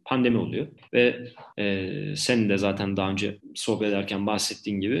şu: pandemi oluyor ve senin de zaten daha önce sohbet ederken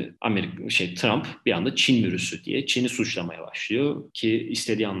bahsettiğin gibi Trump bir anda Çin virüsü diye Çin'i suçlamaya başlıyor, ki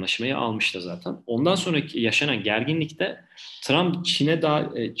istediği anlaşmayı almıştı zaten. Ondan sonraki yaşanan gerginlikte Trump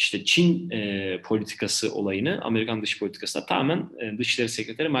Çin politikası olayını, Amerikan dış politikasına tamamen Dışişleri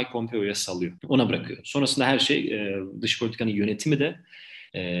Sekreteri Mike Pompeo'ya salıyor. Ona bırakıyor. Sonrasında her şey, dış politikanın yönetimi de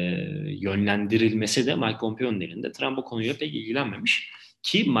yönlendirilmesi de Mike Pompeo'nun elinde. Trump bu konuyla pek ilgilenmemiş.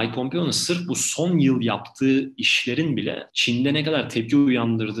 Ki Mike Pompeo'nun sırf bu son yıl yaptığı işlerin bile Çin'de ne kadar tepki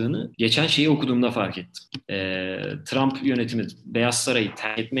uyandırdığını geçen şeyi okuduğumda fark ettim. Trump yönetimi Beyaz Saray'ı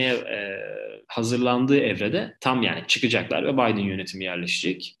terk etmeye hazırlandığı evrede tam yani çıkacaklar ve Biden yönetimi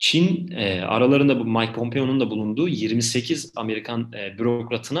yerleşecek. Çin aralarında bu Mike Pompeo'nun da bulunduğu 28 Amerikan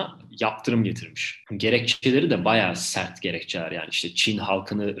bürokratına yaptırım getirmiş. Gerekçeleri de bayağı sert gerekçeler, yani işte Çin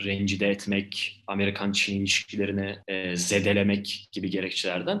halkını rencide etmek, Amerikan-Çin ilişkilerini zedelemek gibi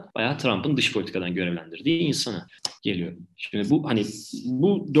gerekçelerden bayağı Trump'ın dış politikadan görevlendirdiği insana geliyor. Şimdi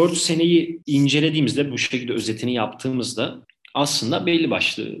bu 4 seneyi incelediğimizde, bu şekilde özetini yaptığımızda aslında belli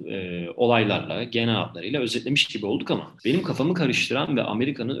başlı olaylarla, genel hatlarıyla özetlemiş gibi olduk ama benim kafamı karıştıran ve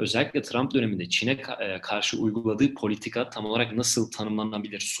Amerika'nın özellikle Trump döneminde Çin'e karşı uyguladığı politika tam olarak nasıl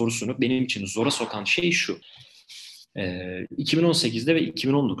tanımlanabilir sorusunu benim için zora sokan şey şu. 2018'de ve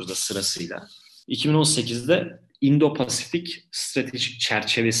 2019'da sırasıyla 2018'de İndo-Pasifik stratejik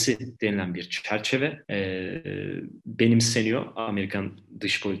çerçevesi denilen bir çerçeve benimseniyor Amerikan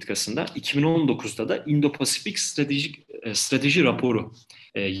dış politikasında. 2019'da da İndo-Pasifik strateji raporu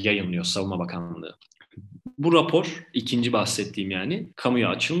yayınlıyor Savunma Bakanlığı. Bu rapor, ikinci bahsettiğim yani, kamuya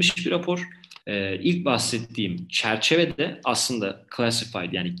açılmış bir rapor. İlk bahsettiğim çerçeve de aslında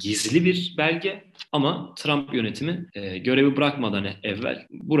classified, yani gizli bir belge ama Trump yönetimi görevi bırakmadan evvel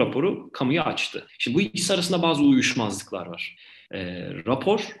bu raporu kamuya açtı. Şimdi bu ikisi arasında bazı uyuşmazlıklar var.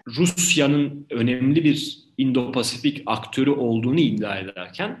 Rapor Rusya'nın önemli bir İndo-Pasifik aktörü olduğunu iddia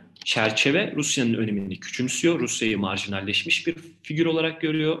ederken çerçeve Rusya'nın önemini küçümsüyor. Rusya'yı marjinalleşmiş bir figür olarak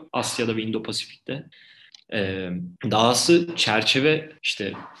görüyor Asya'da ve İndo-Pasifik'te. Dahası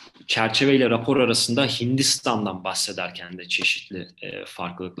çerçeve ile rapor arasında Hindistan'dan bahsederken de çeşitli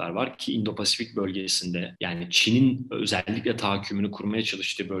farklılıklar var ki İndo-Pasifik bölgesinde, yani Çin'in özellikle tahakkümünü kurmaya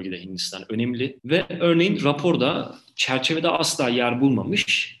çalıştığı bölgede Hindistan önemli ve örneğin raporda çerçevede asla yer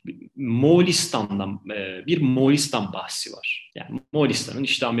bulmamış bir Moğolistan bahsi var. Yani Moğolistan'ın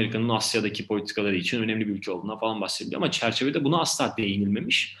işte Amerika'nın Asya'daki politikaları için önemli bir ülke olduğuna falan bahsediliyor ama çerçevede buna asla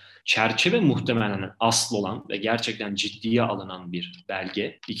değinilmemiş. Çerçeve muhtemelen asıl olan ve gerçekten ciddiye alınan bir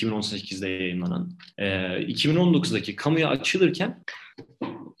belge, 2018'de yayınlanan. 2019'daki kamuya açılırken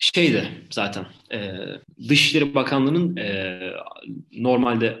zaten Dışişleri Bakanlığı'nın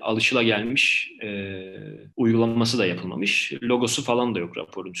normalde alışılagelmiş uygulaması da yapılmamış. Logosu falan da yok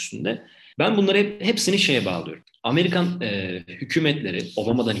raporun üstünde. Ben bunları hepsini şeye bağlıyorum. Amerikan hükümetleri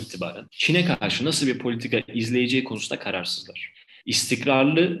Obama'dan itibaren Çin'e karşı nasıl bir politika izleyeceği konusunda kararsızlar.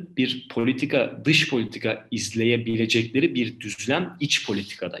 İstikrarlı bir dış politika izleyebilecekleri bir düzlem iç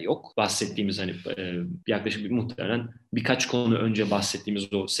politikada yok. Bahsettiğimiz yaklaşık muhtemelen birkaç konu önce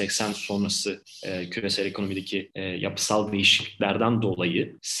bahsettiğimiz o 80 sonrası küresel ekonomideki yapısal değişikliklerden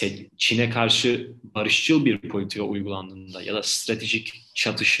dolayı Çin'e karşı barışçıl bir politika uygulandığında ya da stratejik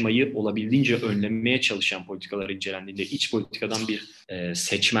çatışmayı olabildiğince önlemeye çalışan politikalar incelendiğinde iç politikadan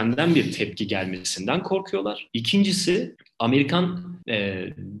seçmenden bir tepki gelmesinden korkuyorlar. İkincisi, Amerikan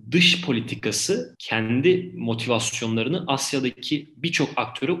dış politikası kendi motivasyonlarını Asya'daki birçok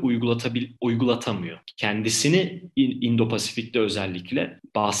aktöre uygulatamıyor. Kendisini İndo-Pasifik'te özellikle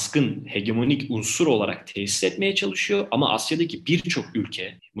baskın, hegemonik unsur olarak tesis etmeye çalışıyor ama Asya'daki birçok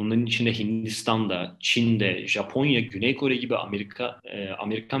ülke, bunların içinde Hindistan'da, Çin'de, Japonya, Güney Kore gibi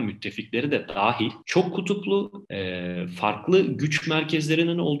Amerikan müttefikleri de dahil çok kutuplu, farklı güç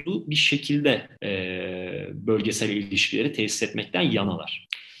merkezlerinin olduğu bir şekilde bölgesel ilişkileri tesis etmekten yanalar.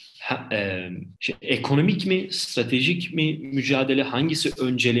 Ekonomik mi, stratejik mi mücadele, hangisi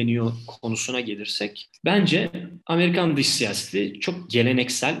önceleniyor konusuna gelirsek, bence Amerikan dış siyaseti çok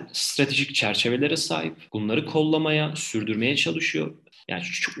geleneksel stratejik çerçevelere sahip. Bunları kollamaya, sürdürmeye çalışıyor. Yani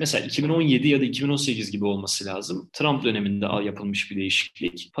mesela 2017 ya da 2018 gibi olması lazım. Trump döneminde yapılmış bir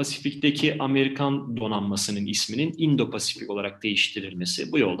değişiklik. Pasifik'teki Amerikan donanmasının isminin Indo-Pasifik olarak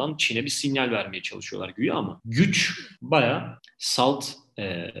değiştirilmesi. Bu yoldan Çin'e bir sinyal vermeye çalışıyorlar güya ama güç bayağı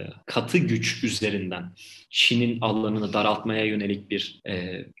katı güç üzerinden Çin'in alanını daraltmaya yönelik bir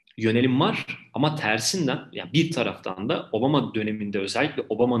yönelim var ama tersinden, yani bir taraftan da Obama döneminde özellikle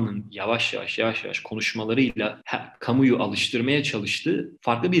Obama'nın yavaş yavaş konuşmalarıyla kamuyu alıştırmaya çalıştığı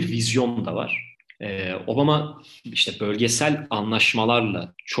farklı bir vizyon da var. Obama işte bölgesel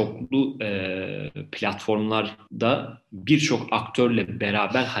anlaşmalarla, çoklu platformlarda birçok aktörle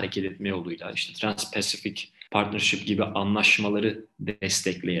beraber hareket etme yoluyla, işte Trans-Pacific Partnership gibi anlaşmaları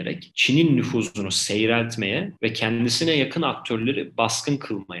destekleyerek Çin'in nüfuzunu seyreltmeye ve kendisine yakın aktörleri baskın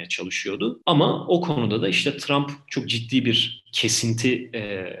kılmaya çalışıyordu. Ama o konuda da işte Trump çok ciddi bir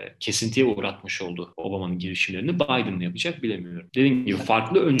kesintiye uğratmış oldu Obama'nın girişimlerini. Biden ne yapacak bilemiyorum. Dediğim gibi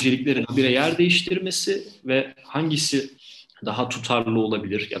farklı önceliklerin bir yer değiştirmesi ve hangisi daha tutarlı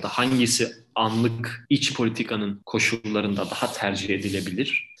olabilir ya da hangisi anlık iç politikanın koşullarında daha tercih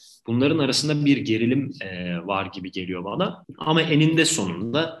edilebilir? Bunların arasında bir gerilim var gibi geliyor bana. Ama eninde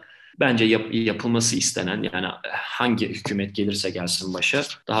sonunda bence yapılması istenen, yani hangi hükümet gelirse gelsin başa,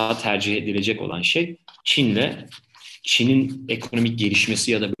 daha tercih edilecek olan şey Çin'in ekonomik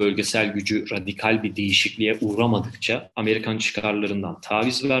gelişmesi ya da bölgesel gücü radikal bir değişikliğe uğramadıkça, Amerikan çıkarlarından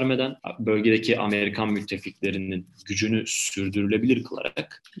taviz vermeden, bölgedeki Amerikan müttefiklerinin gücünü sürdürülebilir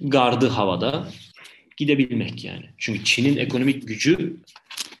kılarak gardı havada gidebilmek yani. Çünkü Çin'in ekonomik gücü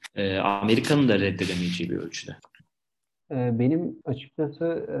Amerika'nın da reddedemeyeceği bir ölçüde. Benim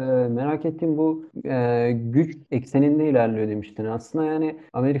açıkçası merak ettiğim bu güç ekseninde ilerliyor demiştin. Aslında yani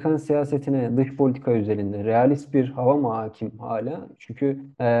Amerikan siyasetine dış politika özelinde realist bir hava mı hakim hala? Çünkü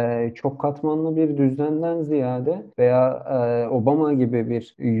çok katmanlı bir düzlemden ziyade veya Obama gibi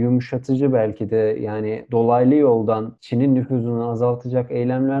bir yumuşatıcı, belki de yani dolaylı yoldan Çin'in nüfuzunu azaltacak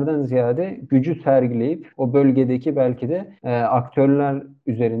eylemlerden ziyade gücü sergileyip o bölgedeki belki de aktörler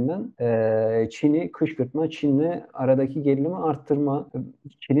üzerinden Çin'i kışkırtma, Çin'le aradaki gerilimi arttırma,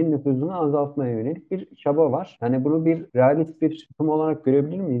 Çin'in nüfuzunu azaltmaya yönelik bir çaba var. Yani bunu bir realist bir tutum olarak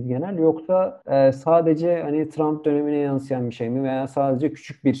görebilir miyiz genel, yoksa sadece hani Trump dönemine yansıyan bir şey mi, veya sadece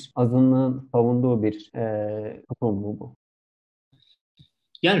küçük bir azınlığın savunduğu bir tutum mu bu?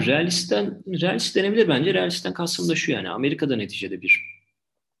 Yani realist denebilir bence. Realistten kastım da şu: yani Amerika'da neticede bir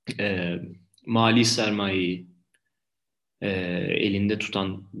e, mali sermayeyi elinde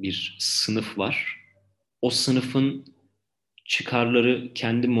tutan bir sınıf var. O sınıfın çıkarları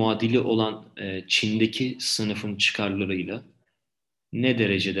kendi muadili olan Çin'deki sınıfın çıkarlarıyla ne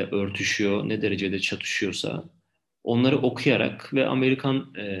derecede örtüşüyor, ne derecede çatışıyorsa onları okuyarak ve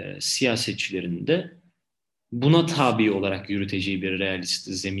Amerikan siyasetçilerinin de buna tabi olarak yürüteceği bir realist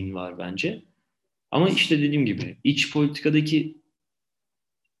zemin var bence. Ama işte dediğim gibi iç politikadaki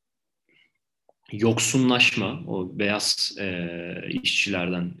yoksunlaşma, o beyaz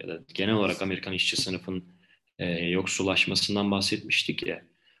işçilerden ya da genel olarak Amerikan işçi sınıfının yoksullaşmasından bahsetmiştik ya.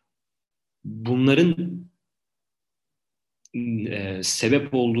 Bunların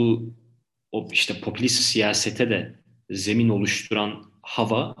sebep olduğu o işte popülist siyasete de zemin oluşturan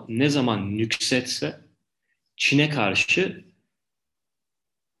hava ne zaman nüksetse Çin'e karşı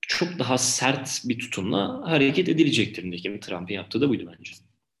çok daha sert bir tutumla hareket edilecektir. Nitekim Trump'ın yaptığı da buydu bence.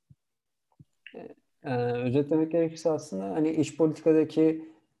 Özetlemek gerekirse aslında hani iç politikadaki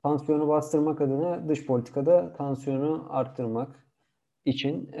tansiyonu bastırmak adına dış politikada tansiyonu arttırmak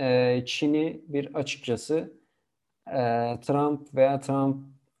için Çin'i bir açıkçası Trump veya Trump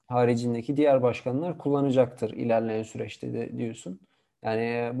haricindeki diğer başkanlar kullanacaktır ilerleyen süreçte de diyorsun.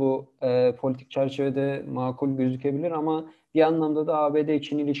 Yani bu politik çerçevede makul gözükebilir ama bir anlamda da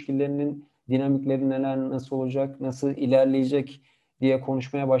ABD-Çin ilişkilerinin dinamikleri neler, nasıl olacak, nasıl ilerleyecek diye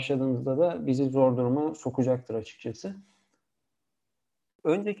konuşmaya başladığımızda da bizi zor duruma sokacaktır açıkçası.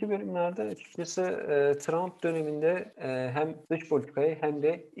 Önceki bölümlerde açıkçası Trump döneminde hem dış politikayı hem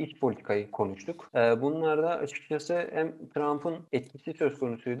de iç politikayı konuştuk. Bunlarda açıkçası hem Trump'ın etkisi söz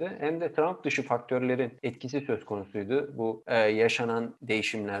konusuydu hem de Trump dışı faktörlerin etkisi söz konusuydu bu yaşanan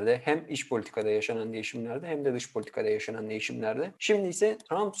değişimlerde. Hem iç politikada yaşanan değişimlerde hem de dış politikada yaşanan değişimlerde. Şimdi ise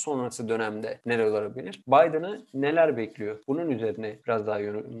Trump sonrası dönemde neler olabilir? Biden'ı neler bekliyor? Bunun üzerine biraz daha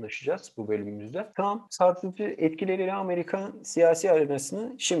yoğunlaşacağız bu bölümümüzde. Trump sarsıcı etkileriyle Amerika siyasi arenasını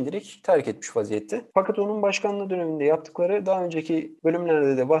şimdilik terk etmiş vaziyette. Fakat onun başkanlığı döneminde yaptıkları daha önceki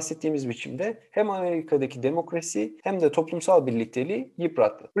bölümlerde de bahsettiğimiz biçimde hem Amerika'daki demokrasi hem de toplumsal birlikteliği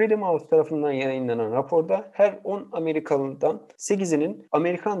yıprattı. Freedom House tarafından yayınlanan raporda her 10 Amerikalı'dan 8'inin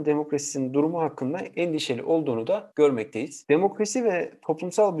Amerikan demokrasisinin durumu hakkında endişeli olduğunu da görmekteyiz. Demokrasi ve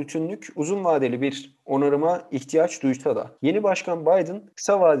toplumsal bütünlük uzun vadeli bir onarıma ihtiyaç duysa da yeni başkan Biden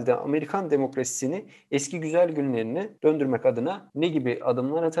kısa vadede Amerikan demokrasisini eski güzel günlerine döndürmek adına ne gibi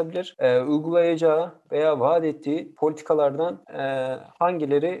adımlar atabilir? Uygulayacağı veya vaat ettiği politikalardan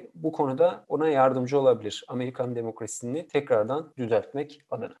hangileri bu konuda ona yardımcı olabilir? Amerikan demokrasisini tekrardan düzeltmek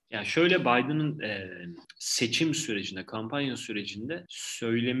adına. Yani şöyle, Biden'ın seçim sürecinde, kampanya sürecinde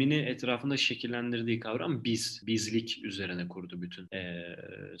söylemini etrafında şekillendirdiği kavram bizlik üzerine kurdu bütün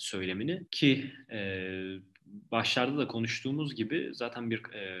söylemini ki başlarda da konuştuğumuz gibi zaten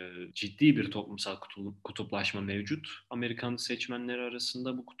ciddi bir toplumsal kutuplaşma mevcut. Amerikan seçmenleri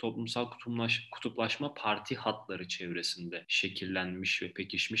arasında bu toplumsal kutuplaşma parti hatları çevresinde şekillenmiş ve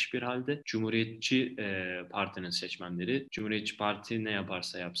pekişmiş bir halde. Cumhuriyetçi partinin seçmenleri, Cumhuriyetçi Parti ne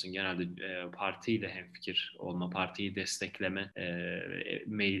yaparsa yapsın genelde partiyle hemfikir olma, partiyi destekleme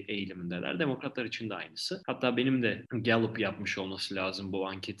eğilimindeler. Demokratlar için de aynısı. Hatta benim de Gallup yapmış olması lazım bu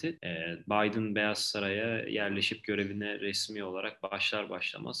anketi. Biden Beyaz Saray'a yerleşip görevine resmi olarak başlar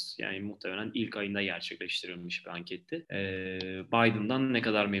başlamaz, yani muhtemelen ilk ayında gerçekleştirilmiş bir anketti. Biden'dan ne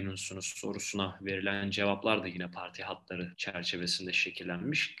kadar memnunsunuz sorusuna verilen cevaplar da yine parti hatları çerçevesinde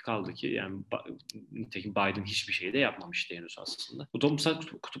şekillenmiş. Kaldı ki yani nitekim Biden hiçbir şey de yapmamıştı henüz aslında. Bu toplumsal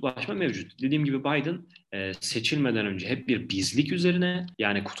kutuplaşma mevcut. Dediğim gibi Biden seçilmeden önce hep bir bizlik üzerine,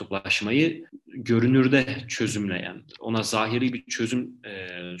 yani kutuplaşmayı görünürde çözümleyen, ona zahiri bir çözüm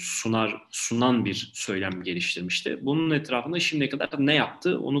sunan bir söylem geliştirmişti. Bunun etrafında şimdiye kadar ne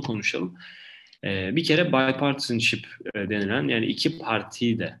yaptı onu konuşalım. Bir kere bipartisanship denilen, yani iki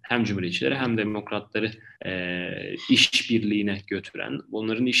partiyi de hem cumhuriyetçileri hem demokratları işbirliğine götüren,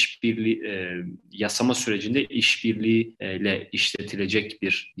 onların işbirliği yasama sürecinde işbirliğiyle işletilecek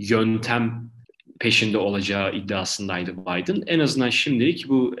bir yöntem peşinde olacağı iddiasındaydı Biden. En azından şimdilik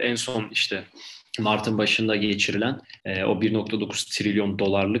bu en son işte Mart'ın başında geçirilen o 1,9 trilyon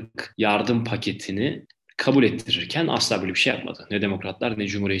dolarlık yardım paketini kabul ettirirken asla böyle bir şey yapmadı. Ne demokratlar ne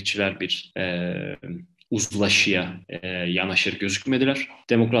cumhuriyetçiler bir uzlaşıya yanaşır gözükmediler.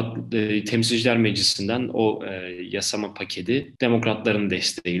 Temsilciler Meclisi'nden o yasama paketi demokratların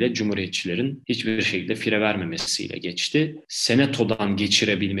desteğiyle cumhuriyetçilerin hiçbir şekilde fire vermemesiyle geçti. Senato'dan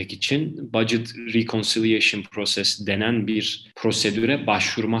geçirebilmek için Budget Reconciliation Process denen bir prosedüre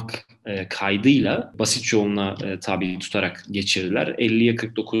başvurmak kaydıyla basit çoğunluğa tabi tutarak geçirdiler. 50'ye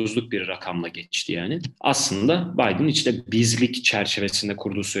 49'luk bir rakamla geçti yani. Aslında Biden işte bizlik çerçevesinde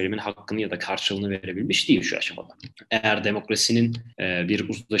kurduğu söylemin hakkını ya da karşılığını verebilmiş değil şu aşamada. Eğer demokrasinin bir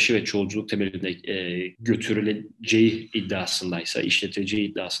uzlaşı ve çoğulculuk temelinde götürüleceği iddiasındaysa,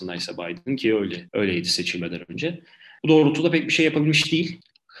 işletileceği iddiasındaysa Biden, ki öyleydi seçilmeden önce, bu doğrultuda pek bir şey yapabilmiş değil.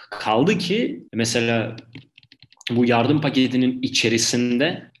 Kaldı ki mesela bu yardım paketinin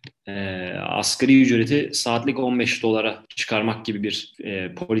içerisinde asgari ücreti saatlik 15 dolara çıkarmak gibi bir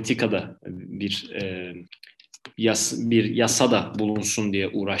politikada bir yasada bulunsun diye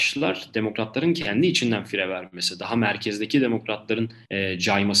uğraştılar. Demokratların kendi içinden fire vermesi, daha merkezdeki demokratların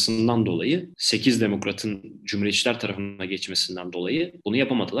caymasından dolayı, 8 demokratın cumhuriyetçiler tarafına geçmesinden dolayı bunu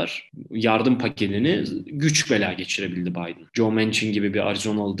yapamadılar. Yardım paketini güç bela geçirebildi Biden. Joe Manchin gibi bir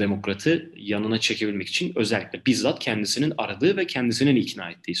Arizonalı demokratı yanına çekebilmek için özellikle bizzat kendisinin aradığı ve kendisinin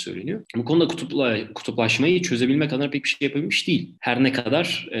ikna ettiği söyleniyor. Bu konuda kutuplaşmayı çözebilmek adına pek bir şey yapabilmiş değil. Her ne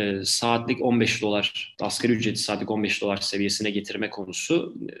kadar saatlik 15 dolar asgari ücreti saatlik 15 dolar seviyesine getirme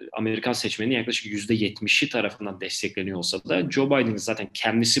konusu Amerikan seçmeninin yaklaşık %70'i tarafından destekleniyor olsa da Joe Biden zaten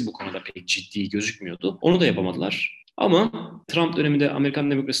kendisi bu konuda pek ciddi gözükmüyordu. Onu da yapamadılar. Ama Trump döneminde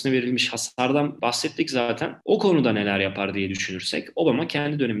Amerikan demokrasisine verilmiş hasardan bahsettik zaten. O konuda neler yapar diye düşünürsek, Obama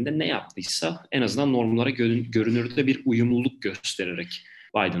kendi döneminde ne yaptıysa en azından normlara görünürde bir uyumluluk göstererek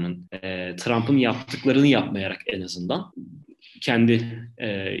Biden'ın Trump'ın yaptıklarını yapmayarak en azından kendi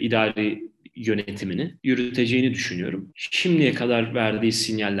idari yönetimini yürüteceğini düşünüyorum. Şimdiye kadar verdiği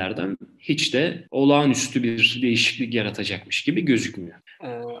sinyallerden hiç de olağanüstü bir değişiklik yaratacakmış gibi gözükmüyor.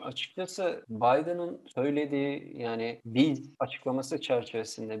 Açıkçası Biden'ın söylediği, yani biz açıklaması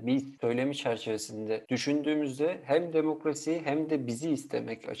çerçevesinde, biz söylemi çerçevesinde düşündüğümüzde hem demokrasiyi hem de bizi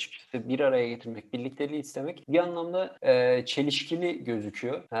istemek, açıkçası bir araya getirmek, birlikteliği istemek bir anlamda çelişkili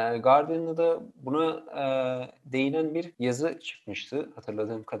gözüküyor. Guardian'da da buna değinen bir yazı çıkmıştı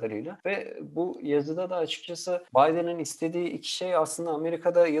hatırladığım kadarıyla ve bu yazıda da açıkçası Biden'ın istediği iki şey aslında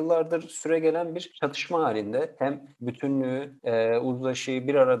Amerika'da yıllardır süregelen bir çatışma halinde. Hem bütünlüğü, uzlaşıyı,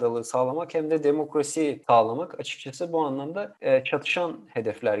 bir aradalığı sağlamak hem de demokrasiyi sağlamak açıkçası bu anlamda çatışan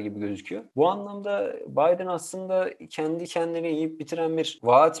hedefler gibi gözüküyor. Bu anlamda Biden aslında kendi kendini yiyip bitiren bir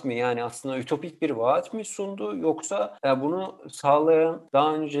vaat mi, yani aslında ütopik bir vaat mi sundu, yoksa bunu sağlayan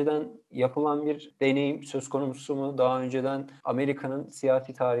daha önceden yapılan bir deneyim söz konusu mu? Daha önceden Amerika'nın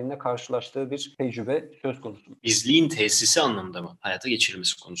siyasi tarihinde karşılaştığı bir tecrübe söz konusu mu? Bizliğin tesisi anlamında mı? Hayata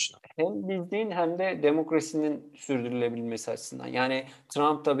geçirilmesi konusunda. Hem bizliğin hem de demokrasinin sürdürülebilmesi açısından. Yani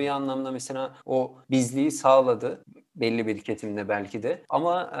Trump da bir anlamda mesela o bizliği sağladı belli bir kesimde belki de.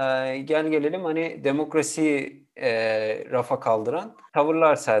 Ama gel gelelim hani demokrasiyi rafa kaldıran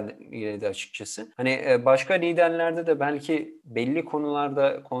tavırlar sergiledi açıkçası. Hani başka liderlerde de belki belli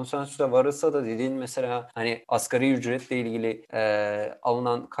konularda konsensüse varılsa da dediğin mesela hani asgari ücretle ilgili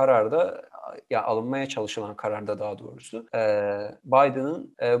alınan kararda, ya alınmaya çalışılan kararda daha doğrusu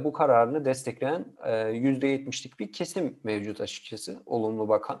Biden'ın bu kararını destekleyen %70'lik bir kesim mevcut açıkçası, olumlu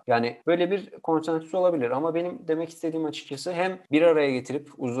bakan. Yani böyle bir konsensüs olabilir ama benim demek istediğim açıkçası hem bir araya getirip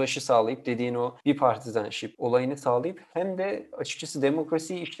uzlaşı sağlayıp dediğin o bipartisanship olayını sağlayıp hem de açıkçası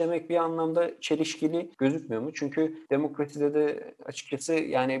demokrasiyi işlemek bir anlamda çelişkili gözükmüyor mu? Çünkü demokraside de açıkçası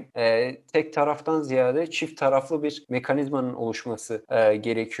yani tek taraftan ziyade çift taraflı bir mekanizmanın oluşması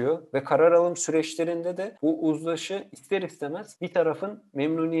gerekiyor ve karar alım süreçlerinde de bu uzlaşı ister istemez bir tarafın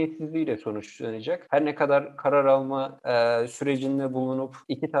memnuniyetsizliğiyle sonuçlanacak. Her ne kadar karar alma sürecinde bulunup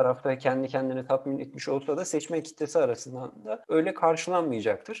iki tarafta kendi kendini tatmin etmiş olsa da seçmen kitlesi arasından da öyle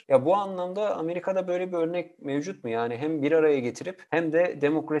karşılanmayacaktır. Ya bu anlamda Amerika'da böyle bir örnek mevcut mu? Yani hem bir araya getirip hem de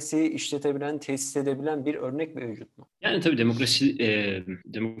demokrasiyi işletebilen, tesis edebilen bir örnek mevcut mu? Yani tabii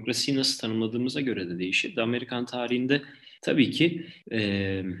demokrasiyi nasıl tanımladığımıza göre de değişir. Amerikan tarihinde tabii ki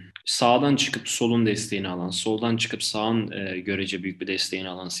sağdan çıkıp solun desteğini alan, soldan çıkıp sağın görece büyük bir desteğini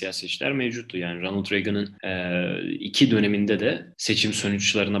alan siyasetçiler mevcuttu. Yani Ronald Reagan'ın iki döneminde de seçim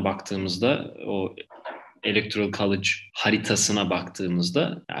sonuçlarına baktığımızda o Electoral College haritasına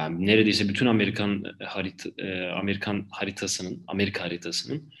baktığımızda yani neredeyse bütün Amerika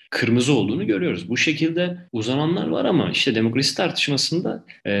haritasının kırmızı olduğunu görüyoruz. Bu şekilde uzananlar var ama işte demokrasi tartışmasında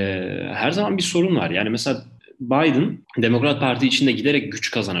her zaman bir sorun var. Yani mesela Biden, Demokrat Parti içinde giderek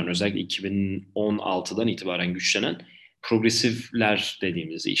güç kazanan, özellikle 2016'dan itibaren güçlenen progresifler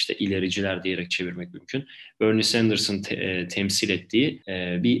dediğimiz, işte ilericiler diyerek çevirmek mümkün, Bernie Sanders'ın temsil ettiği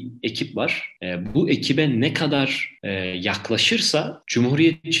bir ekip var. Bu ekibe ne kadar yaklaşırsa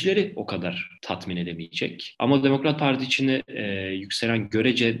Cumhuriyetçileri o kadar tatmin edemeyecek. Ama Demokrat Parti içinde yükselen,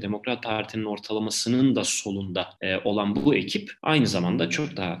 görece Demokrat Parti'nin ortalamasının da solunda olan bu ekip aynı zamanda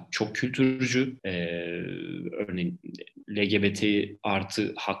çok kültürcü, örneğin LGBT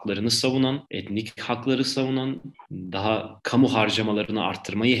artı haklarını savunan, etnik hakları savunan, daha kamu harcamalarını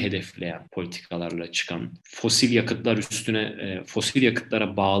arttırmayı hedefleyen politikalarla çıkan, fosil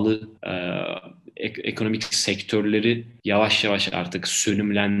yakıtlara bağlı ekonomik sektörleri yavaş yavaş artık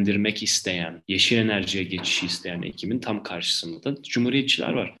sönümlendirmek isteyen, yeşil enerjiye geçişi isteyen ekibin tam karşısında da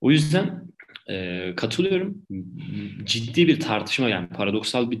Cumhuriyetçiler var. O yüzden katılıyorum. Ciddi bir tartışma, yani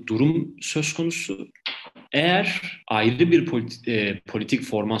paradoksal bir durum söz konusu. Eğer ayrı bir politik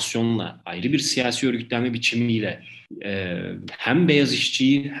formasyonla, ayrı bir siyasi örgütlenme biçimiyle hem beyaz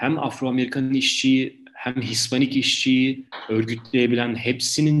işçiyi, hem Afro-Amerikan işçiyi, hem Hispanik işçiyi örgütleyebilen,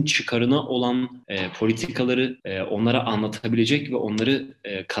 hepsinin çıkarına olan politikaları onlara anlatabilecek ve onları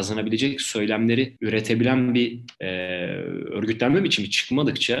kazanabilecek söylemleri üretebilen bir örgütlenme biçimi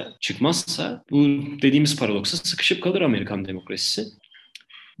çıkmazsa bu dediğimiz paradoksa sıkışıp kalır Amerikan demokrasisi.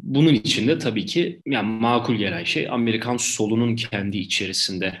 Bunun için de tabii ki yani makul gelen şey Amerikan solunun kendi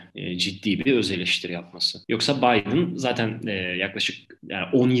içerisinde ciddi bir öz eleştiri yapması. Yoksa Biden zaten yaklaşık yani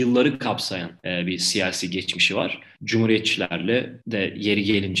 10 yılları kapsayan bir siyasi geçmişi var. Cumhuriyetçilerle de yeri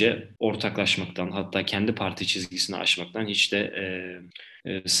gelince ortaklaşmaktan, hatta kendi parti çizgisini aşmaktan hiç de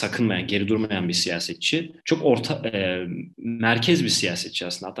sakınmayan, geri durmayan bir siyasetçi. Çok merkez bir siyasetçi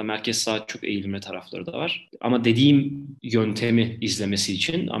aslında. Hatta merkez sağa çok eğilimli tarafları da var. Ama dediğim yöntemi izlemesi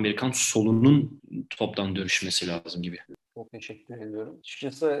için Amerikan solunun toptan dönüşmesi lazım gibi. Çok teşekkür ediyorum.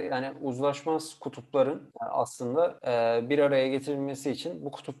 Açıkçası yani uzlaşmaz kutupların aslında bir araya getirilmesi için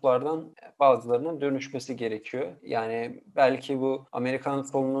bu kutuplardan bazılarının dönüşmesi gerekiyor. Yani belki bu Amerikan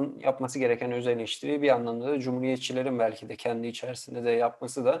solunun yapması gereken öz eleştiriyi bir anlamda da Cumhuriyetçilerin belki de kendi içerisinde de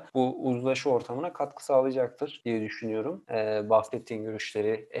yapması da bu uzlaşı ortamına katkı sağlayacaktır diye düşünüyorum. Bahsettiğin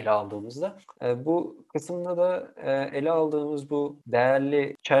görüşleri ele aldığımızda. Bu kısımda da ele aldığımız bu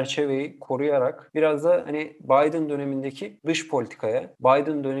değerli çerçeveyi koruyarak biraz da hani Biden dönemindeki dış politikaya,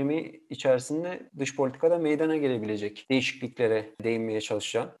 Biden dönemi içerisinde dış politikada meydana gelebilecek değişikliklere değinmeye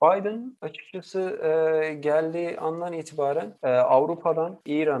çalışacağım. Biden açıkçası geldiği andan itibaren Avrupa'dan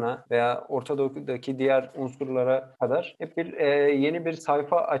İran'a veya Orta Doğu'daki diğer unsurlara kadar hep yeni bir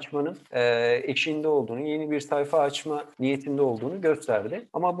sayfa açmanın eşiğinde olduğunu, yeni bir sayfa açma niyetinde olduğunu gösterdi.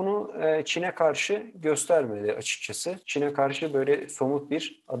 Ama bunu Çin'e karşı göstermedi açıkçası. Çin'e karşı böyle somut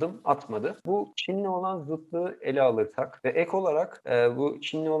bir adım atmadı. Bu Çin'le olan zıtlığı ele alırsak ve ek olarak bu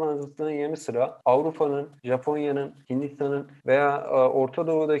Çin'le olan zıtlığın yanı sıra Avrupa'nın, Japonya'nın, Hindistan'ın veya Orta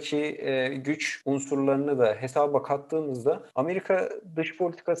Doğu'daki güç unsurlarını da hesaba kattığımızda Amerika dış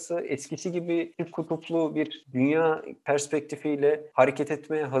politikası eskisi gibi çift kutuplu bir dünya perspektifiyle hareket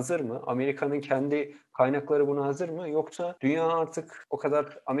etmeye hazır mı? Amerika'nın kendi kaynakları buna hazır mı? Yoksa dünya artık o kadar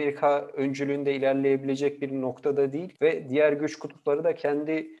Amerika öncülüğünde ilerleyebilecek bir noktada değil ve diğer güç kutupları da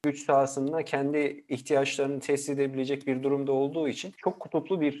kendi güç sahasında kendi ihtiyaçlarını tesis edebilecek bir durumda olduğu için çok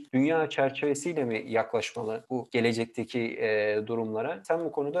kutuplu bir dünya çerçevesiyle mi yaklaşmalı bu gelecekteki durumlara? Sen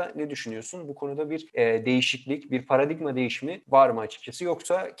bu konuda ne düşünüyorsun? Bu konuda bir değişiklik, bir paradigma değişimi var mı açıkçası?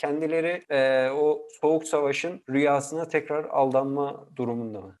 Yoksa kendileri o soğuk savaşın rüyasına tekrar aldanma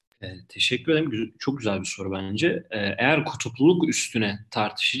durumunda mı? Teşekkür ederim. Çok güzel bir soru bence. Eğer kutupluluk üstüne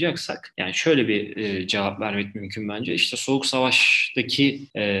tartışacaksak, yani şöyle bir cevap vermek mümkün bence. İşte Soğuk Savaş'taki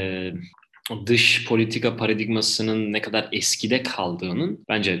dış politika paradigmasının ne kadar eskide kaldığının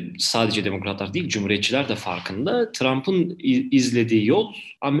bence sadece demokratlar değil, cumhuriyetçiler de farkında. Trump'ın izlediği yol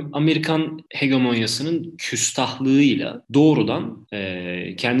Amerikan hegemonyasının küstahlığıyla doğrudan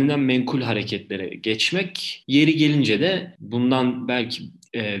kendinden menkul hareketlere geçmek, yeri gelince de bundan belki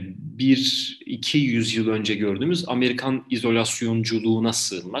 1-2 yüzyıl önce gördüğümüz Amerikan izolasyonculuğuna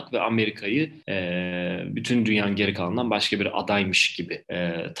sığınmak ve Amerika'yı bütün dünyanın geri kalanından başka bir adaymış gibi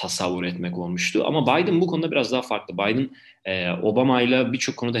tasavvur etmek olmuştu. Ama Biden bu konuda biraz daha farklı. Biden Obama'yla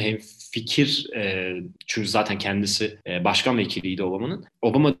birçok konuda hemfikir, çünkü zaten kendisi başkan vekiliydi Obama'nın.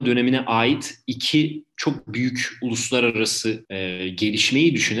 Obama dönemine ait iki çok büyük uluslararası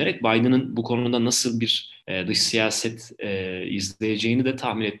gelişmeyi düşünerek Biden'ın bu konuda nasıl bir dış siyaset izleyeceğini de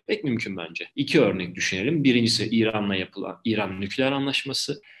tahmin etmek mümkün bence. İki örnek düşünelim. Birincisi İran'la yapılan İran nükleer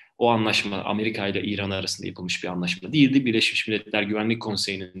anlaşması. O anlaşma Amerika ile İran arasında yapılmış bir anlaşma değildi. Birleşmiş Milletler Güvenlik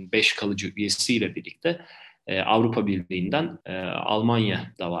Konseyi'nin 5 kalıcı üyesiyle birlikte Avrupa Birliği'nden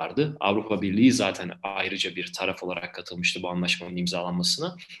Almanya da vardı. Avrupa Birliği zaten ayrıca bir taraf olarak katılmıştı bu anlaşmanın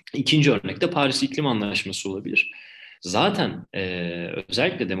imzalanmasına. İkinci örnek de Paris İklim Anlaşması olabilir. Zaten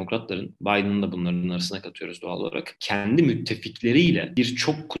özellikle demokratların, Biden'ın da bunların arasına katıyoruz doğal olarak, kendi müttefikleriyle bir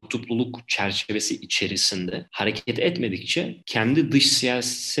çok kutupluluk çerçevesi içerisinde hareket etmedikçe kendi dış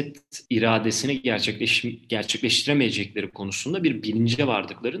siyaset iradesini gerçekleştiremeyecekleri konusunda bir bilince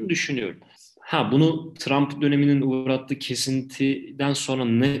vardıklarını düşünüyorum. Bunu Trump döneminin uğrattığı kesintiden sonra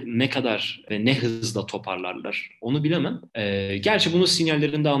ne kadar ve ne hızla toparlarlar onu bilemem. Gerçi bunun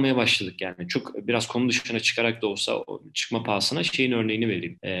sinyallerini de almaya başladık yani. Çok biraz konu dışına çıkarak da olsa çıkma pahasına şeyin örneğini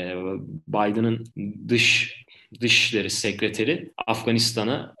vereyim. Biden'ın Dışişleri Sekreteri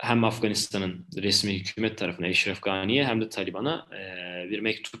Afganistan'a, hem Afganistan'ın resmi hükümet tarafına Eşref Gani'ye hem de Taliban'a bir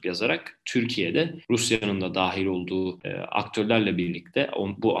mektup yazarak Türkiye'de Rusya'nın da dahil olduğu aktörlerle birlikte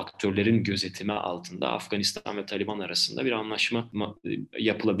bu aktörlerin gözetimi altında Afganistan ve Taliban arasında bir anlaşma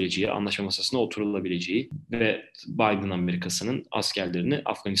yapılabileceği, anlaşma masasına oturulabileceği ve Biden Amerikası'nın askerlerini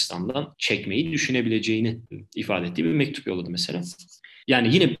Afganistan'dan çekmeyi düşünebileceğini ifade ettiği bir mektup yolladı mesela.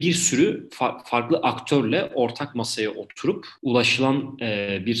 Yani yine bir sürü farklı aktörle ortak masaya oturup ulaşılan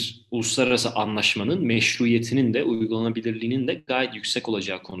bir uluslararası anlaşmanın meşruiyetinin de uygulanabilirliğinin de gayet yüksek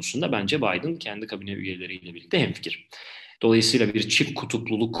olacağı konusunda bence Biden kendi kabine üyeleriyle birlikte hemfikir. Dolayısıyla bir çift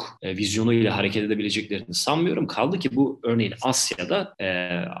kutupluluk vizyonuyla hareket edebileceklerini sanmıyorum. Kaldı ki bu örneğin Asya'da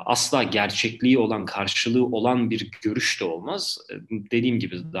asla gerçekliği olan, karşılığı olan bir görüş de olmaz. Dediğim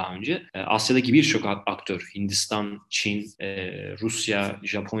gibi daha önce Asya'daki birçok aktör, Hindistan, Çin, Rusya,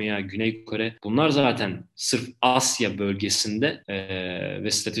 Japonya, Güney Kore, bunlar zaten sırf Asya bölgesinde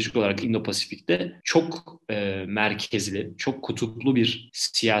ve stratejik olarak İndo-Pasifik'te çok merkezli, çok kutuplu bir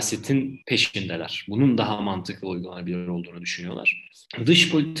siyasetin peşindeler. Bunun daha mantıklı uygulanabilir olduğunu düşünüyorlar.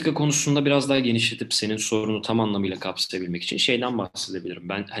 Dış politika konusunda biraz daha genişletip senin sorunu tam anlamıyla kapsayabilmek için şeyden bahsedebilirim.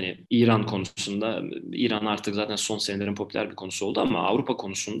 Ben İran konusunda, İran artık zaten son senelerin popüler bir konusu oldu ama Avrupa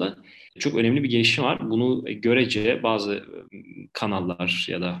konusunda çok önemli bir gelişme var. Bunu görece bazı kanallar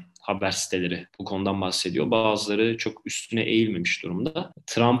ya da haber siteleri bu konudan bahsediyor. Bazıları çok üstüne eğilmemiş durumda.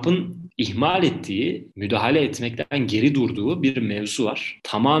 Trump'ın ihmal ettiği, müdahale etmekten geri durduğu bir mevzu var.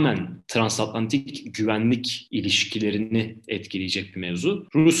 Tamamen transatlantik güvenlik ilişkilerini etkileyecek bir mevzu.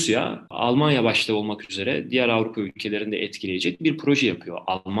 Rusya, Almanya başta olmak üzere diğer Avrupa ülkelerinde etkileyecek bir proje yapıyor.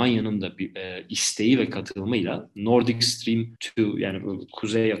 Almanya'nın da bir isteği ve katılımıyla Nordic Stream 2, yani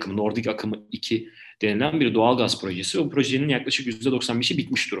kuzey akımı, Nordik akımı 2 denilen bir doğalgaz projesi. O projenin yaklaşık %95'i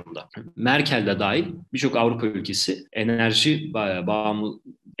bitmiş durumda. Merkel de dahil birçok Avrupa ülkesi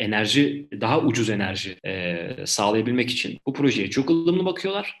daha ucuz enerji sağlayabilmek için bu projeye çok ılımlı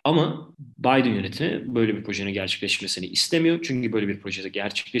bakıyorlar. Ama Biden yönetimi böyle bir projenin gerçekleşmesini istemiyor. Çünkü böyle bir proje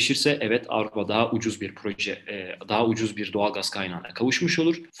gerçekleşirse evet Avrupa daha ucuz bir doğalgaz kaynağına kavuşmuş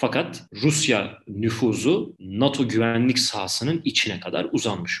olur. Fakat Rusya nüfuzu NATO güvenlik sahasının içine kadar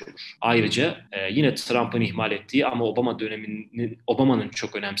uzanmış olur. Ayrıca yine Trump'ın ihmal ettiği ama Obama'nın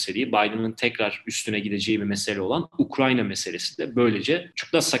çok önemsediği, Biden'ın tekrar üstüne gideceği bir mesele olan Ukrayna meselesi de böylece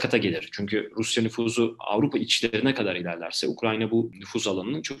çok da sakata gelir. Çünkü Rusya nüfuzu Avrupa içlerine kadar ilerlerse Ukrayna bu nüfuz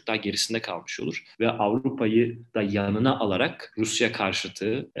alanının çok daha gerisinde kalmış olur. Ve Avrupa'yı da yanına alarak Rusya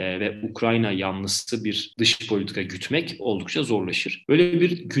karşıtı ve Ukrayna yanlısı bir dış politika gütmek oldukça zorlaşır. Böyle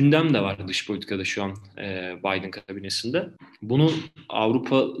bir gündem de var dış politikada şu an Biden kabinesinde. Bunu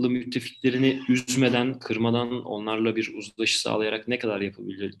Avrupalı müttefiklerini üzmeden, kırmadan, onlarla bir uzlaşı sağlayarak ne kadar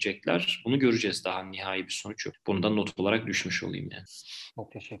yapabilecekler bunu göreceğiz. Daha nihai bir sonuç yok. Bunu da not olarak düşmüş olayım yani.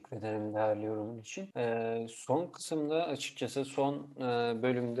 Çok teşekkür ederim değerli yorumun için. Son kısımda açıkçası son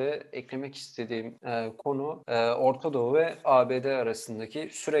bölümde eklemek değinmek istediğim konu Orta Doğu ve ABD arasındaki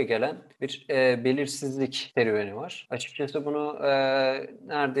süregelen bir belirsizlik serüveni var. Açıkçası bunu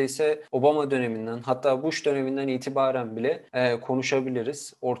neredeyse Obama döneminden, hatta Bush döneminden itibaren bile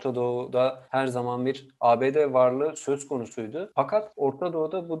konuşabiliriz. Orta Doğu'da her zaman bir ABD varlığı söz konusuydu. Fakat Orta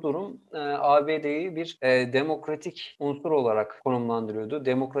Doğu'da bu durum ABD'yi bir demokratik unsur olarak konumlandırıyordu.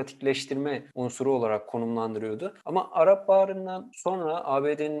 Demokratikleştirme unsuru olarak konumlandırıyordu. Ama Arap Baharı'ndan sonra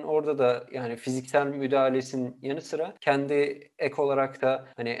ABD'nin orada da yani fiziksel müdahalesinin yanı sıra kendi ek olarak da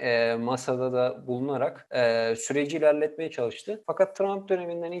hani masada da bulunarak süreci ilerletmeye çalıştı. Fakat Trump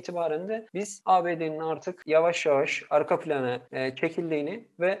döneminden itibaren de biz ABD'nin artık yavaş yavaş arka plana çekildiğini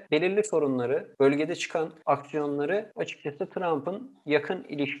ve belirli sorunları, bölgede çıkan aksiyonları açıkçası Trump'ın yakın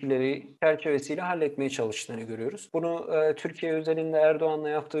ilişkileri çerçevesiyle halletmeye çalıştığını görüyoruz. Bunu Türkiye özelinde Erdoğan'la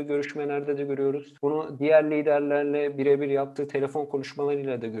yaptığı görüşmelerde de görüyoruz. Bunu diğer liderlerle birebir yaptığı telefon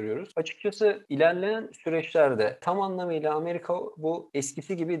konuşmalarıyla da görüyoruz. Açıkçası ilerleyen süreçlerde tam anlamıyla Amerika bu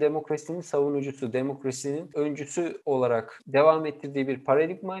eskisi gibi demokrasinin savunucusu, demokrasinin öncüsü olarak devam ettirdiği bir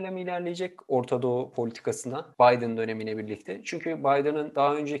paradigmayla mı ilerleyecek Orta Doğu politikasına Biden dönemine birlikte? Çünkü Biden'ın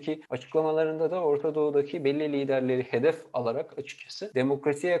daha önceki açıklamalarında da Orta Doğu'daki belli liderleri hedef alarak açıkçası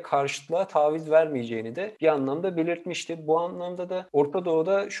demokrasiye karşıtlığa taviz vermeyeceğini de bir anlamda belirtmişti. Bu anlamda da Orta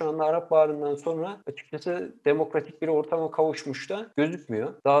Doğu'da şu anda Arap Baharı'ndan sonra açıkçası demokratik bir ortama kavuşmuş da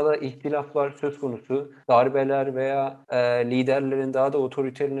gözükmüyor. Daha da ihtilaflar söz konusu, darbeler veya liderlerin daha da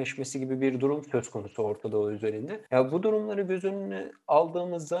otoriterleşmesi gibi bir durum söz konusu Orta Doğu üzerinde. Ya bu durumları göz önüne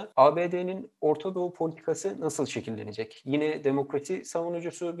aldığımızda ABD'nin Orta Doğu politikası nasıl şekillenecek? Yine demokrasi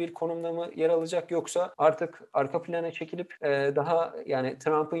savunucusu bir konumda mı yer alacak, yoksa artık arka plana çekilip daha yani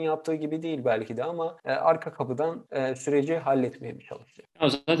Trump'ın yaptığı gibi değil belki de ama arka kapıdan süreci halletmeye mi çalışacak? Ya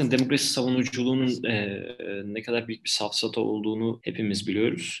zaten demokrasi savunuculuğunun ne kadar büyük bir safsata olduğunu hepimiz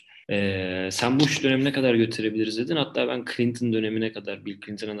biliyoruz. Sen Bush dönemine kadar götürebiliriz dedin. Hatta ben Clinton dönemine kadar, Bill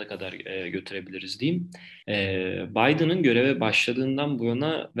Clinton'a kadar götürebiliriz diyeyim. Biden'ın göreve başladığından bu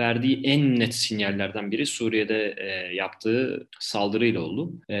yana verdiği en net sinyallerden biri Suriye'de yaptığı saldırıyla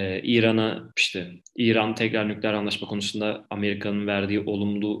oldu. İran tekrar nükleer anlaşma konusunda Amerika'nın verdiği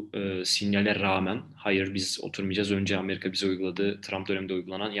olumlu sinyale rağmen hayır biz oturmayacağız, önce Amerika bize uyguladığı Trump döneminde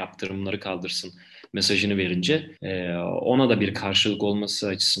uygulanan yaptırımları kaldırsın mesajını verince ona da bir karşılık olması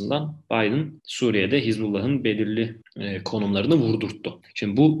açısından Biden Suriye'de Hizbullah'ın belirli konumlarını vurdurttu.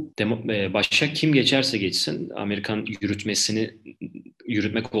 Şimdi bu başa kim geçerse geçsin Amerikan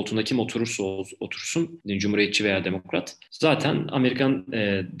yürütme koltuğunda kim oturursa otursun, Cumhuriyetçi veya Demokrat, zaten Amerikan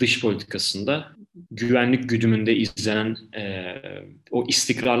dış politikasında güvenlik güdümünde izlenen o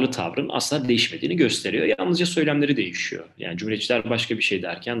istikrarlı tavrın asla değişmediğini gösteriyor. Yalnızca söylemleri değişiyor. Yani Cumhuriyetçiler başka bir şey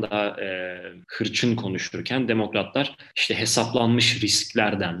derken, daha hırçın konuşurken, Demokratlar işte hesaplanmış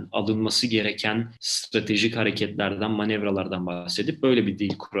risklerden, alınması gereken stratejik hareketlerden, manevralardan bahsedip böyle bir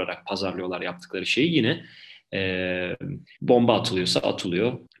dil kurarak pazarlıyorlar yaptıkları şeyi. Yine bomba atılıyorsa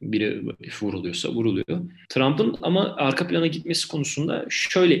atılıyor, biri vuruluyorsa vuruluyor. Trump'ın ama arka plana gitmesi konusunda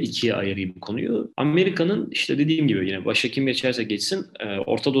şöyle ikiye ayırayım konuyu. Amerika'nın işte dediğim gibi yine başa kim geçerse geçsin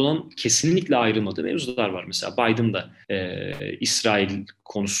Orta Doğu'dan kesinlikle ayrılmadığı mevzular var. Mesela Biden da İsrail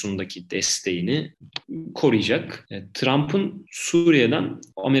konusundaki desteğini koruyacak. Trump'ın Suriye'den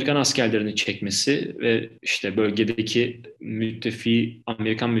Amerikan askerlerini çekmesi ve işte bölgedeki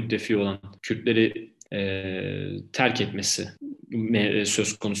Amerikan müttefiği olan Kürtleri terk etmesi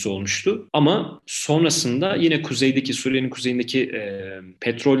söz konusu olmuştu. Ama sonrasında yine Suriye'nin kuzeyindeki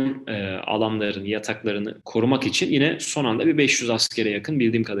petrol alanlarını, yataklarını korumak için yine son anda bir 500 askere yakın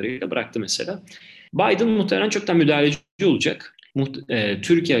bildiğim kadarıyla bıraktı mesela. Biden muhtemelen çoktan müdahaleci olacak.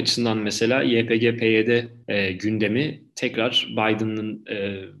 Türkiye açısından mesela YPG-PYD gündemi tekrar Biden'ın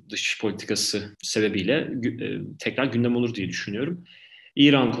dış politikası sebebiyle tekrar gündem olur diye düşünüyorum.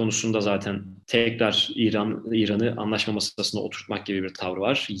 İran konusunda zaten tekrar İran'ı anlaşma masasına oturtmak gibi bir tavrı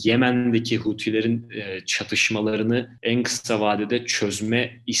var. Yemen'deki Hutilerin çatışmalarını en kısa vadede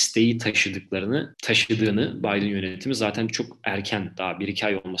çözme isteği taşıdığını Biden yönetimi zaten çok erken, daha 1-2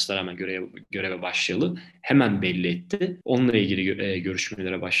 ay olmasına rağmen göreve başlayalı hemen belli etti. Onunla ilgili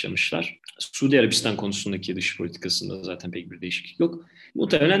görüşmelere başlamışlar. Suudi Arabistan konusundaki dış politikasında zaten pek bir değişiklik yok.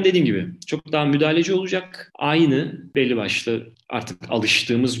 Muhtemelen dediğim gibi çok daha müdahaleci olacak. Aynı belli başlı artık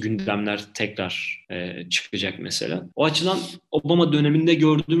alıştığımız gündemler tekrar çıkacak mesela. O açıdan Obama döneminde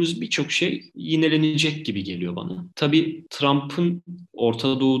gördüğümüz birçok şey yinelenecek gibi geliyor bana. Tabii Trump'ın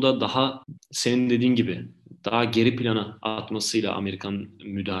Orta Doğu'da daha senin dediğin gibi daha geri plana atmasıyla Amerikan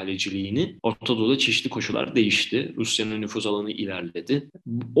müdahaleciliğini, Orta Doğu'da çeşitli koşullar değişti. Rusya'nın nüfuz alanı ilerledi.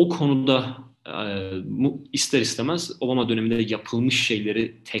 O konuda ister istemez Obama döneminde yapılmış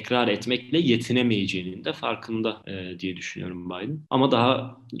şeyleri tekrar etmekle yetinemeyeceğinin de farkında diye düşünüyorum Biden. Ama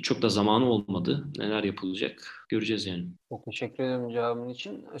daha çok da zamanı olmadı. Neler yapılacak göreceğiz yani. Çok teşekkür ederim cevabın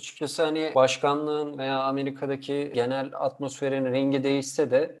için. Açıkçası hani başkanlığın veya Amerika'daki genel atmosferin rengi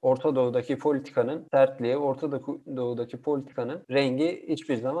değişse de Orta Doğu'daki politikanın sertliği, Orta Doğu'daki politikanın rengi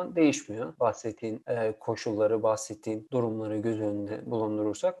hiçbir zaman değişmiyor. Bahsettiğin koşulları, bahsettiğin durumları göz önünde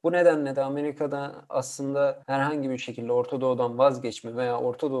bulundurursak. Bu nedenle de Amerika'da aslında herhangi bir şekilde Orta Doğu'dan vazgeçme veya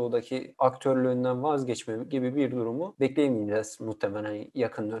Orta Doğu'daki aktörlüğünden vazgeçme gibi bir durumu bekleyemeyeceğiz muhtemelen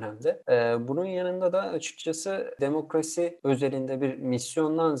yakın dönemde. Bunun yanında da açıkçası demokrasi özelinde bir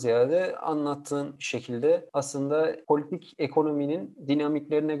misyondan ziyade anlattığın şekilde aslında politik ekonominin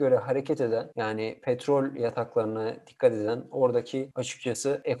dinamiklerine göre hareket eden, yani petrol yataklarına dikkat eden, oradaki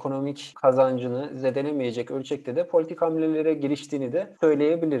açıkçası ekonomik kazancını zedelemeyecek ölçekte de politik hamlelere giriştiğini de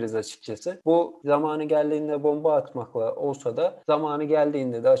söyleyebiliriz açıkçası. Bu zamanı geldiğinde bomba atmakla olsa da zamanı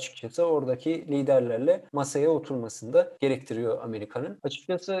geldiğinde de açıkçası oradaki liderlerle masaya oturmasını da gerektiriyor Amerika'nın.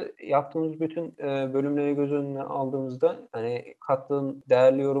 Açıkçası yaptığımız bütün bölümleri göz önüne aldığımızda hani kattığın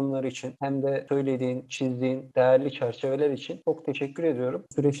değerli yorumlar için hem de söylediğin, çizdiğin değerli çerçeveler için çok teşekkür ediyorum.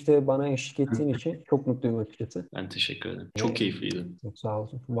 Bu süreçte bana eşlik ettiğin için çok mutluyum açıkçası. Ben teşekkür ederim. Çok keyifliydi. Çok sağ ol,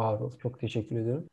 var ol. Çok teşekkür ediyorum.